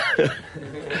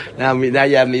 now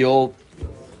you have me all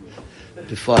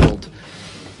befuddled.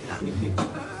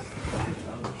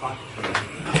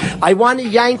 I want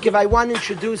to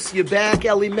introduce you back,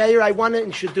 Eli Meir. I want to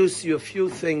introduce you a few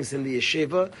things in the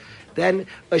yeshiva. Then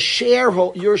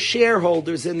your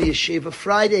shareholders in the yeshiva.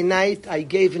 Friday night, I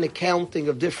gave an accounting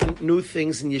of different new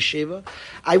things in yeshiva.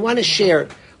 I want to share...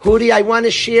 Hudi, I want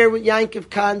to share what Yankov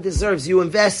Khan deserves. You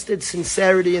invested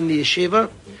sincerity in the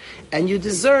yeshiva, and you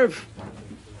deserve.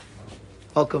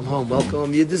 Welcome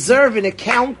home. You deserve an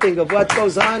accounting of what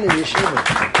goes on in yeshiva.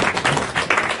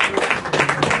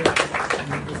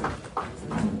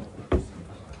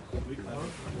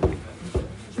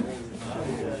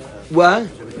 What?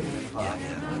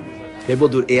 Maybe we'll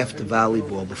do it after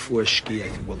volleyball, before ski. I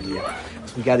think we'll do it.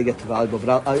 We got to get to volleyball,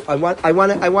 but I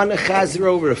want to chazer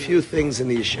over a few things in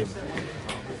the yeshiva.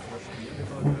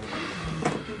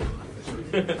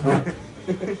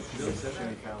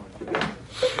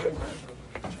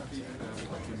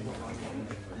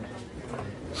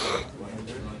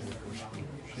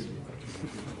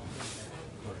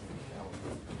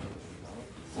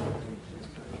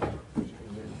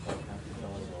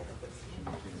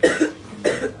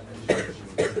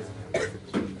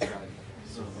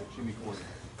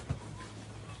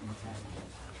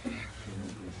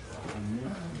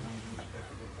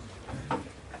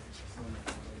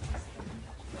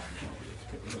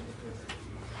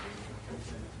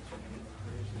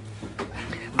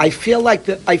 I feel like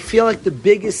the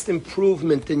biggest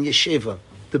improvement in yeshiva,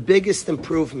 the biggest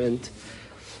improvement.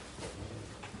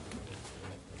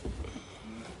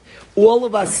 All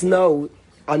of us know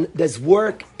there's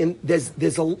work in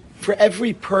for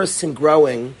every person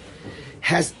growing.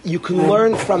 You can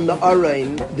learn from the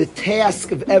Arain the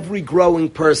task of every growing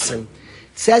person.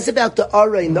 It says about the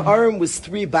Arain was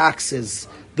 3 boxes.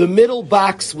 The middle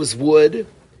box was wood.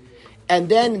 And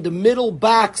then in the middle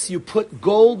box, you put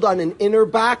gold on an inner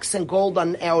box and gold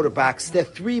on an outer box. There are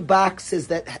 3 boxes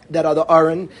that are the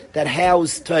Aron that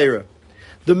house Torah.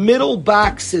 The middle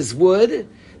box is wood,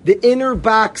 the inner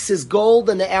box is gold,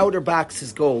 and the outer box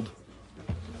is gold.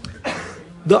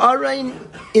 The Aron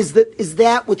is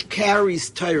that which carries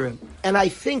Torah. And I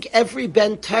think every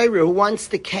Ben Torah who wants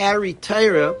to carry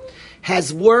Torah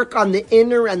has work on the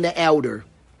inner and the outer.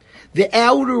 The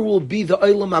outer will be the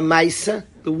Olam HaMaisa,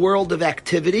 the world of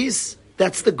activities.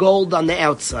 That's the gold on the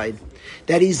outside.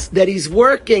 That he's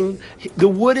working. The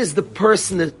wood is the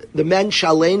person, the men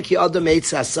shalein ki adam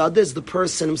eitz hasada is the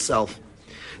person himself.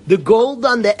 The gold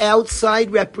on the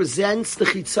outside represents the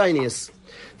chitzonius,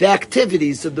 the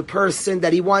activities of the person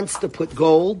that he wants to put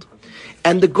gold.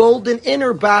 And the golden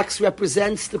inner box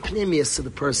represents the pnimius of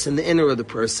the person, the inner of the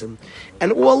person.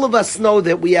 And all of us know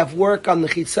that we have work on the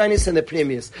chitzonius and the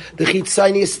pnimius. The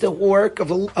chitzonius, the work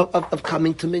of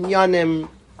coming to minyanim,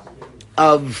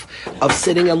 of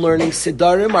sitting and learning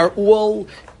siddharim, are all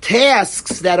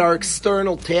tasks that are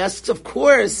external tasks, of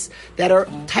course, that are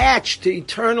attached to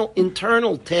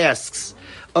internal tasks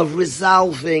of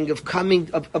resolving, of coming,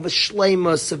 of a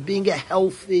shleimus, of being a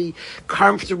healthy,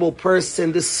 comfortable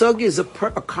person. The sug is a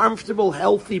comfortable,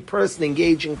 healthy person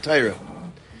engaging Torah.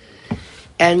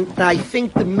 And I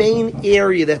think the main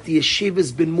area that the yeshiva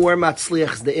has been more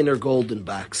matzliach is the inner golden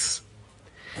box.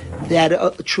 That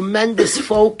a tremendous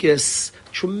focus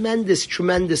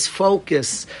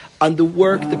on the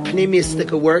work, the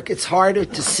pneumistic work. It's harder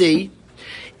to see.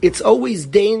 It's always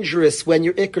dangerous when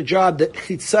your ikar job that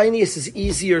chitzonius is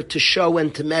easier to show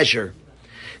and to measure.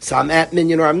 So I'm at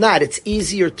minyan or I'm not. It's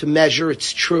easier to measure,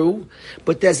 it's true,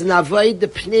 but there's an avoid the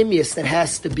pneumius that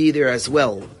has to be there as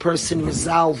well. Person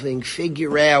resolving,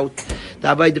 figure out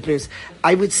the avoid the pneumius.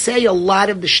 I would say a lot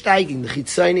of the steiging, the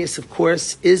chitzonius, of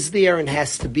course, is there and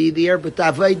has to be there, but the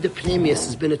avoid the pneumius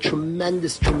has been a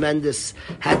tremendous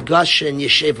hadgasha in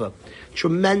yeshiva.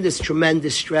 Tremendous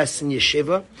stress in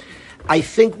yeshiva. I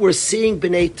think we're seeing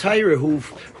B'nai Torah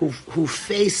who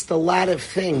faced a lot of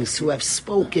things, who have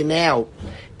spoken out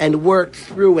and worked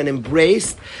through and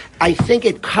embraced. I think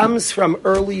it comes from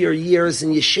earlier years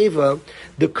in yeshiva.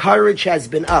 The courage has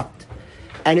been upped.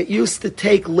 And it used to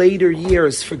take later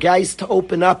years for guys to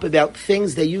open up about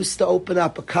things they used to open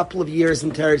up a couple of years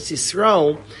in Teretz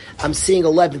Yisrael. I'm seeing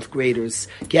 11th graders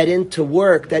get into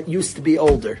work that used to be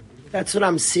older. That's what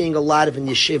I'm seeing a lot of in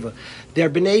yeshiva. There are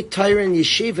B'nai Torah in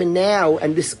yeshiva now,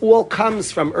 and this all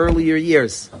comes from earlier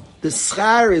years. The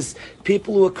schar is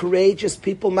people who are courageous.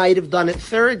 People might have done it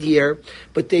third year,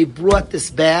 but they brought this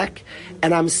back.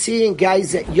 And I'm seeing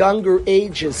guys at younger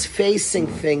ages facing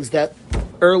things that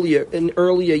in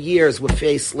earlier years were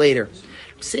faced later.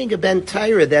 I'm seeing a Ben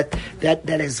Torah that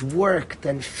has worked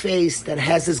and faced and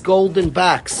has his golden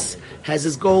box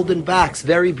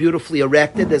very beautifully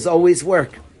erected. There's always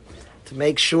work to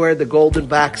make sure the golden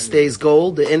box stays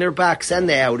gold, the inner box and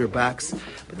the outer box.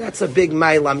 But that's a big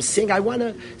mile. I'm seeing. I want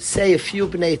to say a few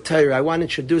B'nai Torah. I want to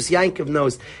introduce Yankov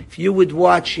knows. If you would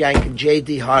watch Yankov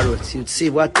J.D. Horowitz, you'd see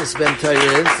what this Ben Torah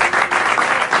is.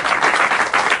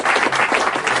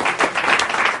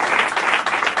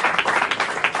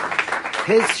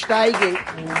 His steiging.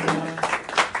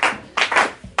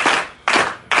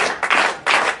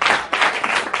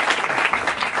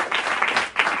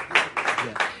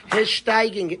 His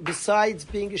steiging, besides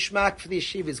being a shmak for the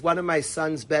yeshiva, is one of my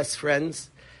son's best friends.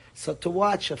 So to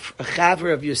watch a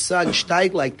chaver of your son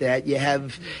steig like that, you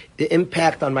have the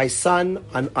impact on my son,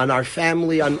 on our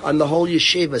family, on the whole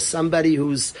yeshiva. Somebody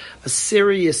who's a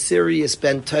serious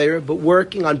Ben Torah, but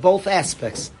working on both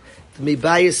aspects. The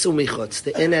mibayis umichutz,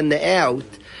 the in and the out.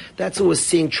 That's what we're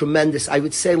seeing tremendous. I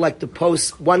would say like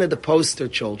one of the poster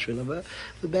children of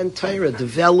the Ben Torah,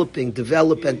 develop Ben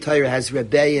Torah, has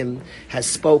Rabbeim, has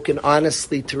spoken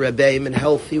honestly to Rabbeim in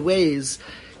healthy ways.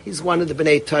 He's one of the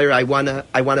B'nai Torah I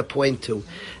wanna point to.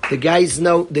 The guys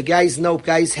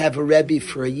have a Rebbe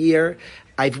for a year.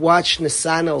 I've watched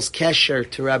Nisanel's Kesher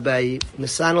to Rabbi,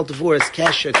 Nisanel Devor's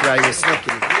Kesher to Rabbi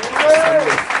Yisnikin.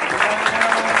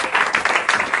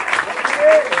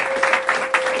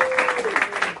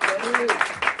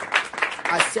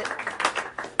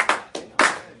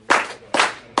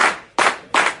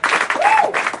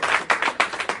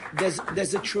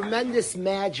 There's a tremendous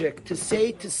magic. To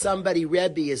say to somebody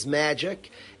Rebbe is magic,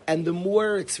 and the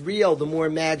more it's real, the more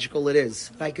magical it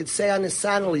is. I could say on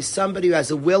Nisanel, he's somebody who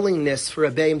has a willingness for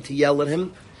Rebbeim to yell at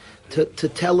him, to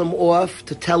tell him off,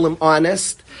 to tell him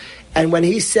honest. And when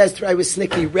he says to Rabbi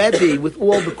Snicky Rebbe, with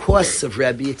all the costs of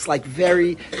Rebbe, it's like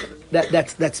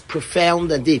that's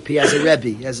profound and deep. He has a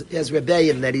Rebbe, he has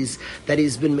Rebbeim that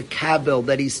he's been makabel,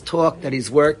 that he's talked, that he's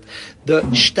worked. The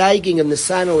steiging of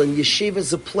Nisanel and yeshiva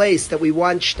is a place that we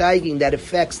want steiging that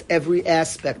affects every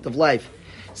aspect of life.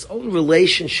 His own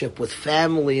relationship with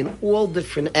family in all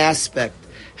different aspects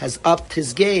has upped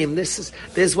his game. This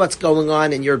is what's going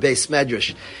on in your base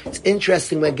medrash. It's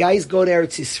interesting when guys go to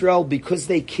Eretz Yisrael because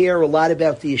they care a lot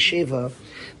about the yeshiva.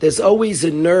 There's always a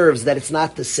nerves that it's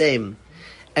not the same.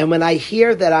 And when I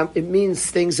hear that, it means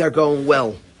things are going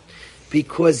well.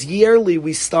 Because yearly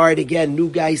we start again, new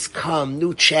guys come,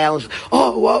 new challenge.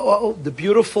 Oh, the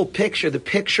beautiful picture. The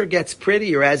picture gets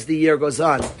prettier as the year goes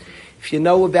on. If you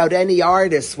know about any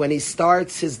artist, when he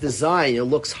starts his design, it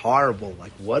looks horrible.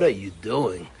 Like, what are you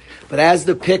doing? But as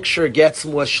the picture gets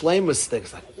more shlemus,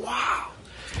 it's like, wow.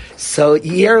 So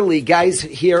yearly, guys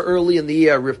here early in the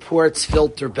year, reports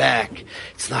filter back.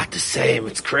 It's not the same.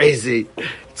 It's crazy.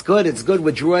 It's good.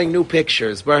 We're drawing new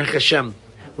pictures. Baruch Hashem.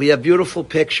 We have beautiful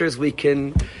pictures. We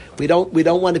don't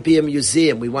want to be a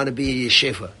museum. We want to be a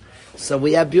yeshiva. So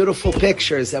we have beautiful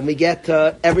pictures, and we get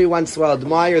to every once in a while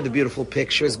admire the beautiful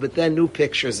pictures, but then new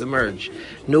pictures emerge.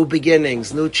 New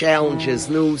beginnings, new challenges,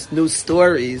 new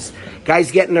stories.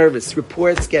 Guys get nervous.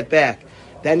 Reports get back.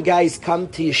 Then guys come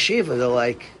to yeshiva. They're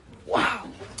like, wow,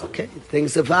 okay,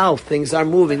 things evolve, things are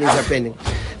moving, things are bending.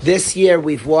 This year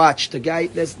we've watched a guy,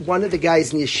 there's one of the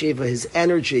guys in yeshiva, his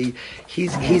energy,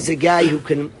 he's a guy who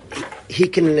he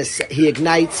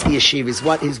ignites the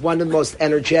yeshiva. He's one of the most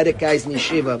energetic guys in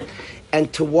yeshiva.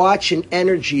 and to watch an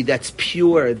energy that's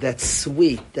pure, that's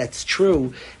sweet, that's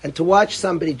true, and to watch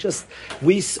somebody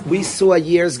we saw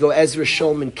years ago Ezra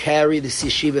Shulman carry this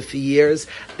yeshiva for years.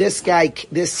 This guy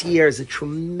this year is a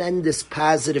tremendous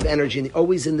positive energy, and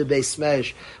always in the Beis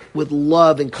Medrash with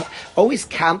love and always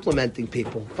complimenting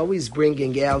people, always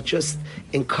bringing out, just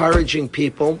encouraging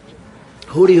people.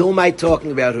 Hudi, who am I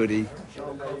talking about, Hudi?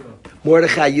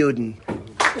 Mordechai Yudin.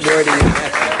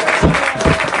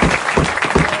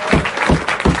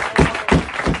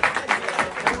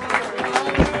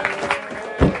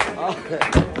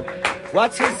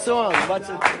 What's his song?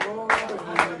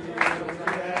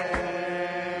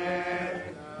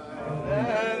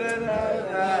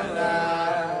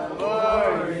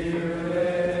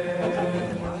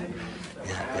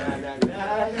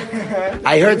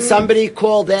 I heard somebody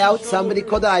called out.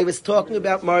 I was talking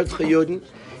about Mordechai Yudin,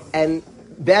 and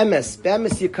Bemis,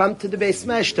 you come to the Beis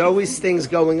Medrash. There are always things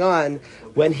going on.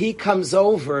 When he comes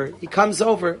over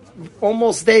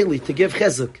almost daily to give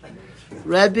chizuk.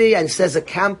 Rabbi, and says a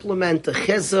compliment, a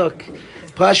chizuk,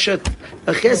 pashat,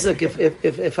 a chizuk.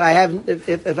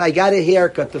 If I got a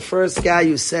haircut, the first guy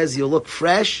who says you look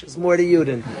fresh is more to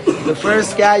Yudin. The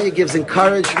first guy who gives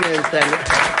encouragement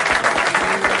and.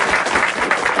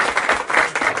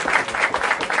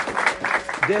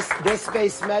 This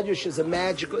Beis Medrash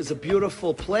is a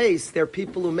beautiful place. There are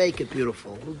people who make it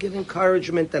beautiful, who give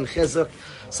encouragement and chizuk.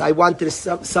 So I wanted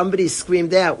somebody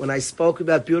screamed out when I spoke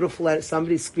about beautiful.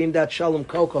 Somebody screamed out Shalom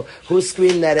Koko. Who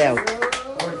screamed that out?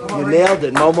 You nailed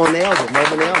it. Momo nailed it.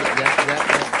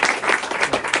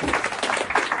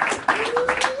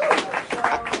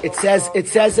 It says,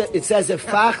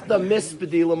 "Efachta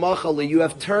mispedi l'machali." You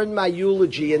have turned my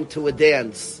eulogy into a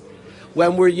dance.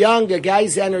 When we're young, a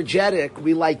guy's energetic,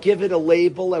 we give it a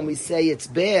label and we say it's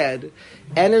bad.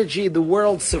 Energy, the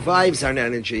world survives on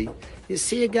energy. You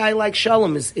see a guy like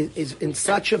Shalom is in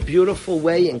such a beautiful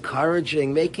way,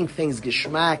 encouraging, making things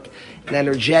geschmack and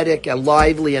energetic and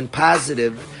lively and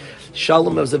positive.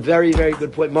 Shalom was a very, very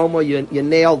good point. Momo, you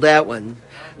nailed that one.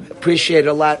 Appreciate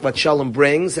a lot what Shalom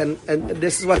brings, and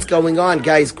this is what's going on.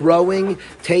 Guys growing,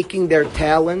 taking their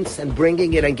talents and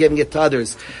bringing it and giving it to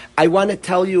others. I want to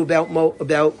tell you about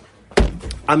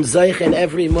I'm Zeich and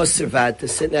every Musservat to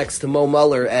sit next to Mo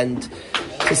Muller and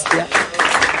just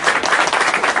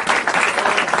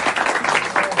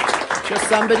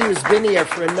somebody who's been here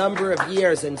for a number of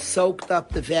years and soaked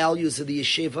up the values of the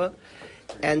yeshiva.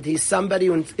 And he's somebody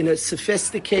who, in a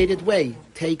sophisticated way,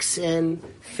 takes in,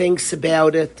 thinks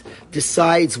about it,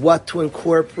 decides what to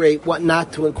incorporate, what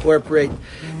not to incorporate.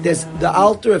 The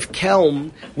Alter of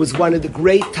Kelm was one of the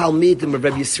great Talmidim of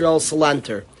Rabbi Yisrael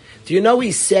Salanter. Do you know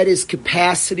he said his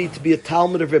capacity to be a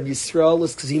Talmud of Rabbi Yisrael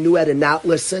is because he knew how to not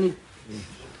listen?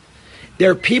 There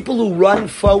are people who run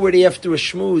forward after a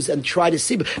shmooze and try to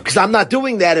see, because I'm not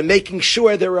doing that and making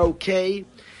sure they're okay.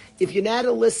 If you know how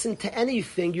to listen to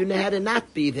anything, you know how to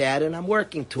not be that, and I'm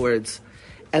working towards.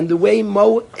 And the way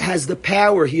Mo has the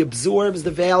power, he absorbs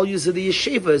the values of the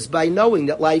yeshiva is by knowing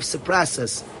that life's a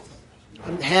process.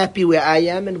 I'm happy where I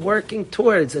am and working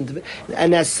towards, and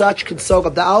as such could soak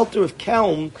up. The Alter of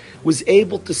Kelm was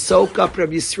able to soak up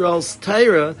Rabbi Yisrael's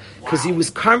Torah because he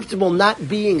was comfortable not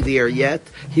being there yet.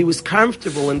 He was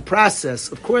comfortable in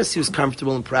process. Of course he was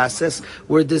comfortable in process.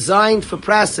 We're designed for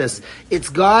process. It's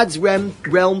God's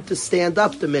realm to stand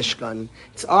up the Mishkan.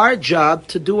 It's our job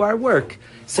to do our work.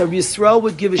 So Yisrael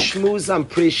would give a shmooze on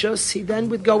Precious. He then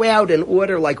would go out and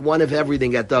order one of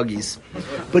everything at Dougie's.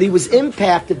 But he was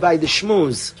impacted by the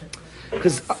shmooze.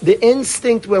 Because the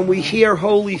instinct when we hear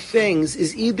holy things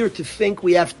is either to think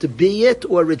we have to be it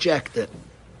or reject it.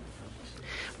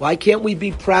 Why can't we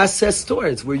be processed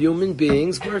towards? We're human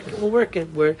beings. We're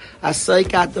working. We're asay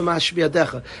katam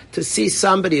ashbiyadecha. To see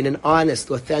somebody in an honest,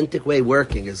 authentic way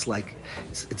working is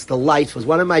it's delightful.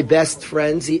 One of my best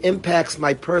friends. He impacts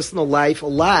my personal life a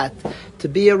lot. To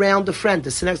be around a friend,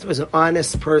 to sit next to him as an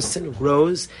honest person who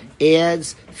grows,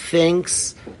 adds,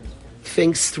 thinks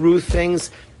through things.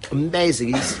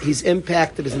 Amazing. He's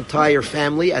impacted his entire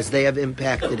family as they have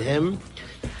impacted him.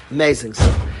 Amazing.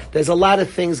 So there's a lot of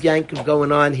things, Yankiv,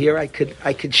 going on here. I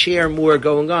could share more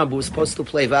going on, but we're supposed to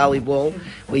play volleyball.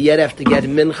 We yet have to get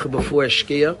mincha before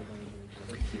Shkia.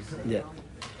 Yeah.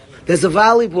 There's a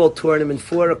volleyball tournament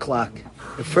 4:00.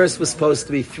 The first was supposed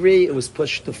to be 3. It was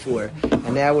pushed to 4,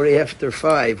 and now we're after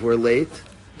 5. We're late.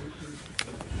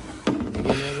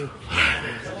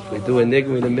 We do a nigga,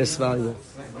 we're gonna miss volleyball.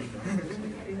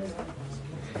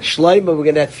 Shlomo, we're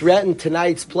going to threaten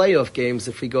tonight's playoff games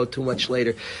if we go too much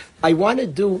later. I want to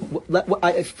do,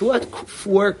 I thought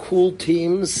 4 cool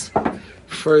teams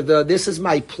This is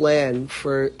my plan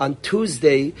for on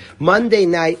Tuesday, Monday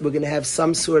night. We're going to have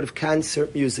some sort of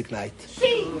concert music night.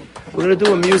 We're going to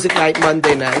do a music night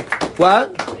Monday night.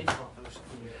 What?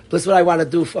 That's what I want to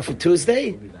do for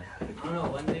Tuesday. I don't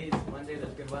know. Monday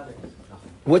there's good weather.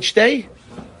 Which day? I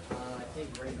think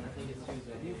it's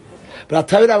Tuesday. But I'll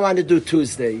tell you what I want to do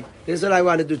Tuesday. Here's what I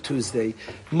want to do Tuesday.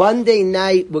 Monday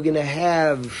night, we're going to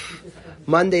have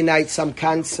some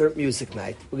concert music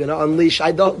night. We're going to unleash.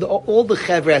 All the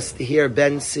chevra has to hear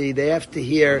Bensi. They have to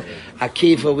hear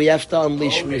Akiva. We have to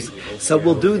unleash music. So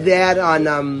we'll do that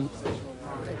on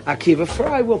Akiva.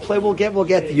 Fry will play. We'll get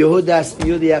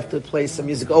Yehuda have to play some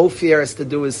music. Ophir has to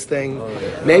do his thing.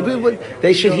 Maybe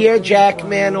they should hear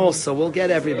Jackman also. We'll get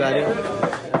everybody.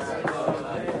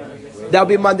 That'll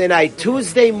be Monday night.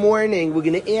 Tuesday morning, we're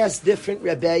going to ask different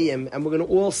Rebbeim, and we're going to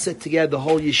all sit together, the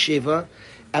whole yeshiva,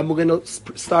 and we're going to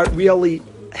start really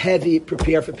heavy,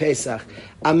 prepare for Pesach.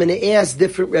 I'm going to ask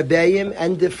different Rebbeim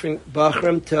and different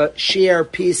Bachram to share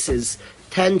pieces,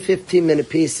 10, 15-minute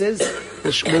pieces.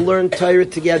 We'll learn Torah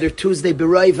together Tuesday,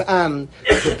 B'Raiv Am,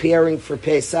 preparing for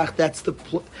Pesach. That's the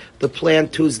plan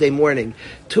Tuesday morning.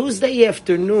 Tuesday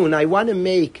afternoon, I want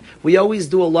to we always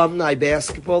do alumni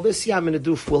basketball. This year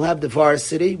we'll have the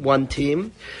varsity, one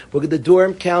team. The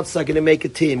dorm council are going to make a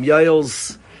team.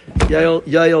 Yael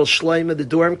Shleima, the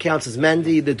dorm council is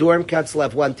Mendy. The dorm council will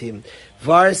have one team.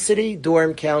 Varsity,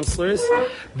 dorm counselors.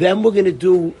 Then we're going to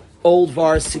do old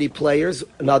varsity players,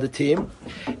 another team.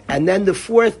 And then the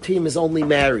fourth team is only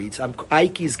married.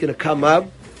 Ike's going to come up.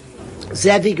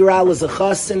 Zevi Garal is a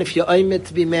chassan. If you're aiming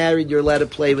to be married, you're allowed to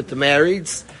play with the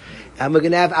marrieds. And we're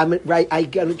going to have, I'm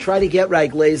going to try to get Rai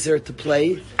Glazer to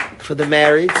play for the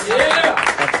marrieds. Yeah.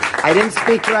 I didn't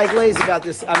speak to Rai Glazer about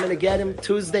this. I'm going to get him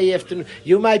Tuesday afternoon.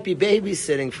 You might be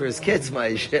babysitting for his kids,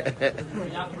 Maish.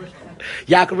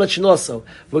 Yaakov Richin also.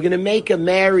 We're going to make a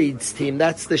marrieds team.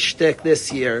 That's the shtick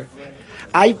this year.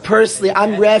 I'm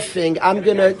reffing. I'm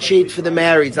going to cheat for the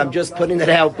marrieds. I'm just putting it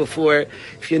out before.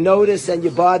 If you notice and you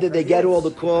bother, they get all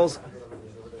the calls.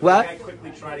 What? I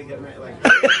quickly try to get married.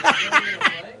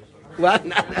 What?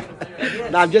 No,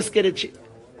 I'm just going to cheat.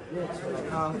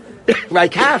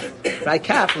 Right calf.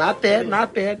 Not bad.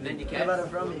 Mendy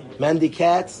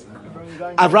Cats.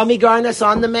 Avrami Garnas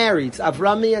on the marrieds.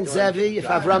 Avrami and Zevi. If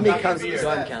Avrami comes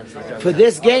for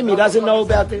this game, he doesn't know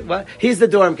about it. What? He's the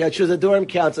dorm counselor. The dorm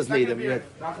counselors need him.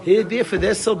 He'd be for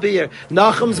this. He'll be here.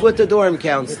 Nachum's with the dorm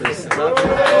counselors.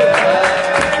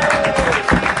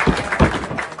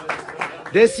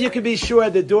 This you can be sure.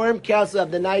 The dorm counselors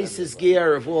have the nicest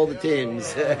gear of all the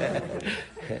teams.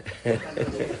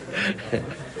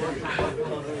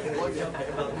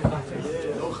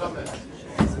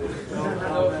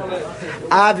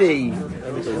 Avi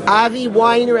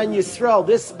Weiner and Yisrael.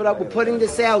 But we're putting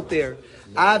this out there.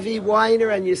 Avi Weiner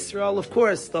and Yisrael, of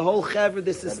course, the whole chevra.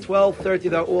 This is 12:30.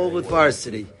 They're all with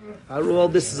varsity.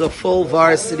 This is a full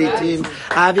varsity team.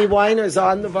 Avi Weiner is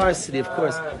on the varsity, of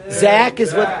course. Zach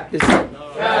is with.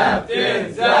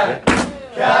 Captain Zach.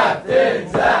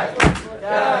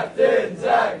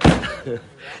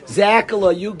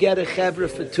 Zachalo, you get a chevra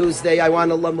for Tuesday.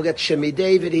 We'll get Shemi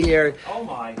David here. Oh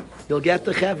my. You'll get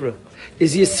the chevra.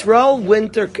 Is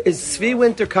Svi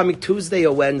Winter coming Tuesday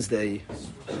or Wednesday?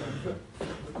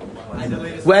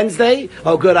 Wednesday?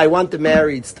 Oh, good. I want the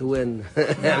marrieds to win.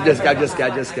 I'm just.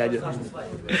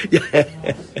 Yeah.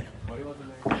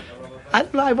 I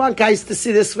don't know. I want guys to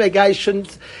see this way. Guys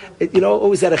shouldn't,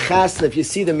 always at a chasna, if you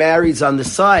see the marrieds on the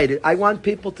side, I want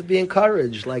people to be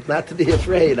encouraged, not to be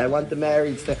afraid. I want the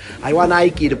marrieds I want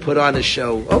Ike to put on a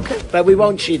show. Okay, but we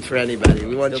won't cheat for anybody.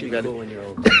 We won't cheat for anybody.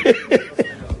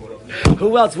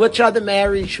 Who else? Which other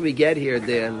marriage should we get here,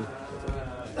 Dan?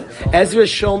 Ezra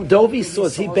Shulman. Dovi saw,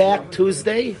 is he back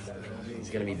Tuesday? He's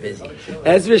going to be busy.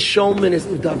 Ezra Shulman is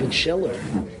David Schiller.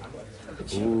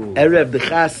 Erev the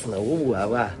chasna.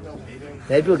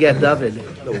 Maybe we'll get David.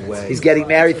 No way. He's getting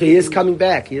married. He is coming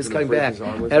back.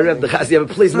 Erev the chasna.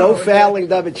 But please, no fouling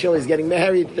David Schiller. He's getting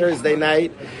married Thursday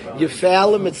night. You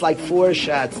foul him, it's like 4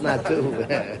 shots, not 2.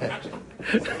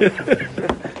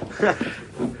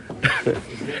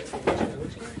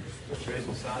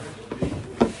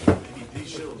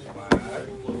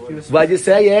 What'd you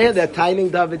say? Yeah, they're timing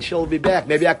David Schiller will be back.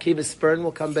 Maybe Akiva Spurn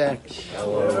will come back.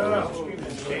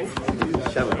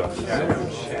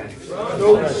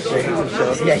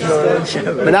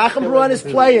 Menachem Bruin is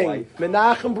playing.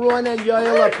 Menachem Bruin and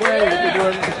Yoel are playing.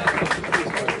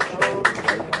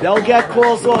 They'll get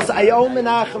calls also. I owe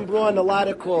Menachem Bruin a lot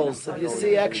of calls. If you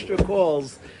see extra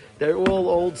calls, they're all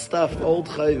old stuff, old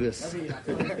chayvis.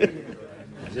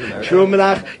 True,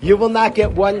 Menachem. You will not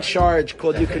get one charge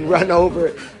called you can run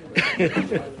over.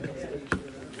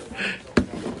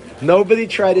 Nobody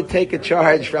tried to take a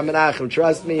charge from Menachem.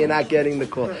 Trust me, you're not getting the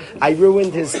call. I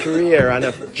ruined his career on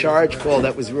a charge call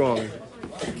that was wrong.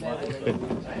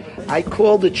 I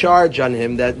called a charge on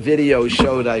him. That video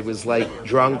showed I was like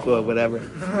drunk or whatever.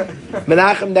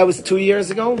 Menachem, that was 2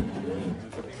 years ago?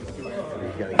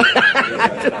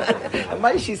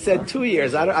 She said 2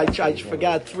 years. I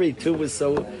forgot 3. 2 was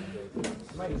so...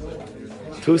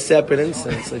 2 separate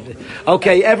incidents.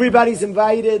 Okay, everybody's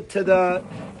invited to the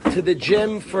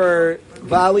gym for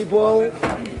volleyball.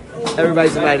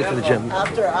 Everybody's invited to the gym.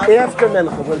 After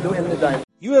Mincha, we'll do it in the dining.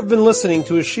 You have been listening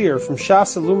to a shiur from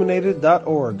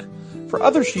shasilluminated.org. For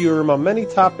other shiurim on many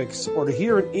topics, or to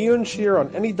hear an Iyun shiur on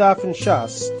any daf in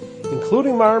Shas,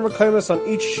 including Mara Mekaymas on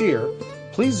each shiur,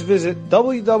 please visit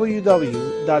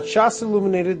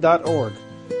www.shasilluminated.org.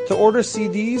 To order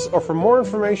CDs or for more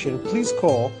information, please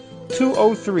call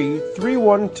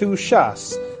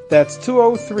 203-312-SHAS. That's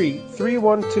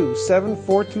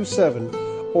 203-312-7427,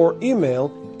 or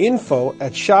email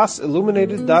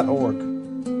info@shasilluminated.org.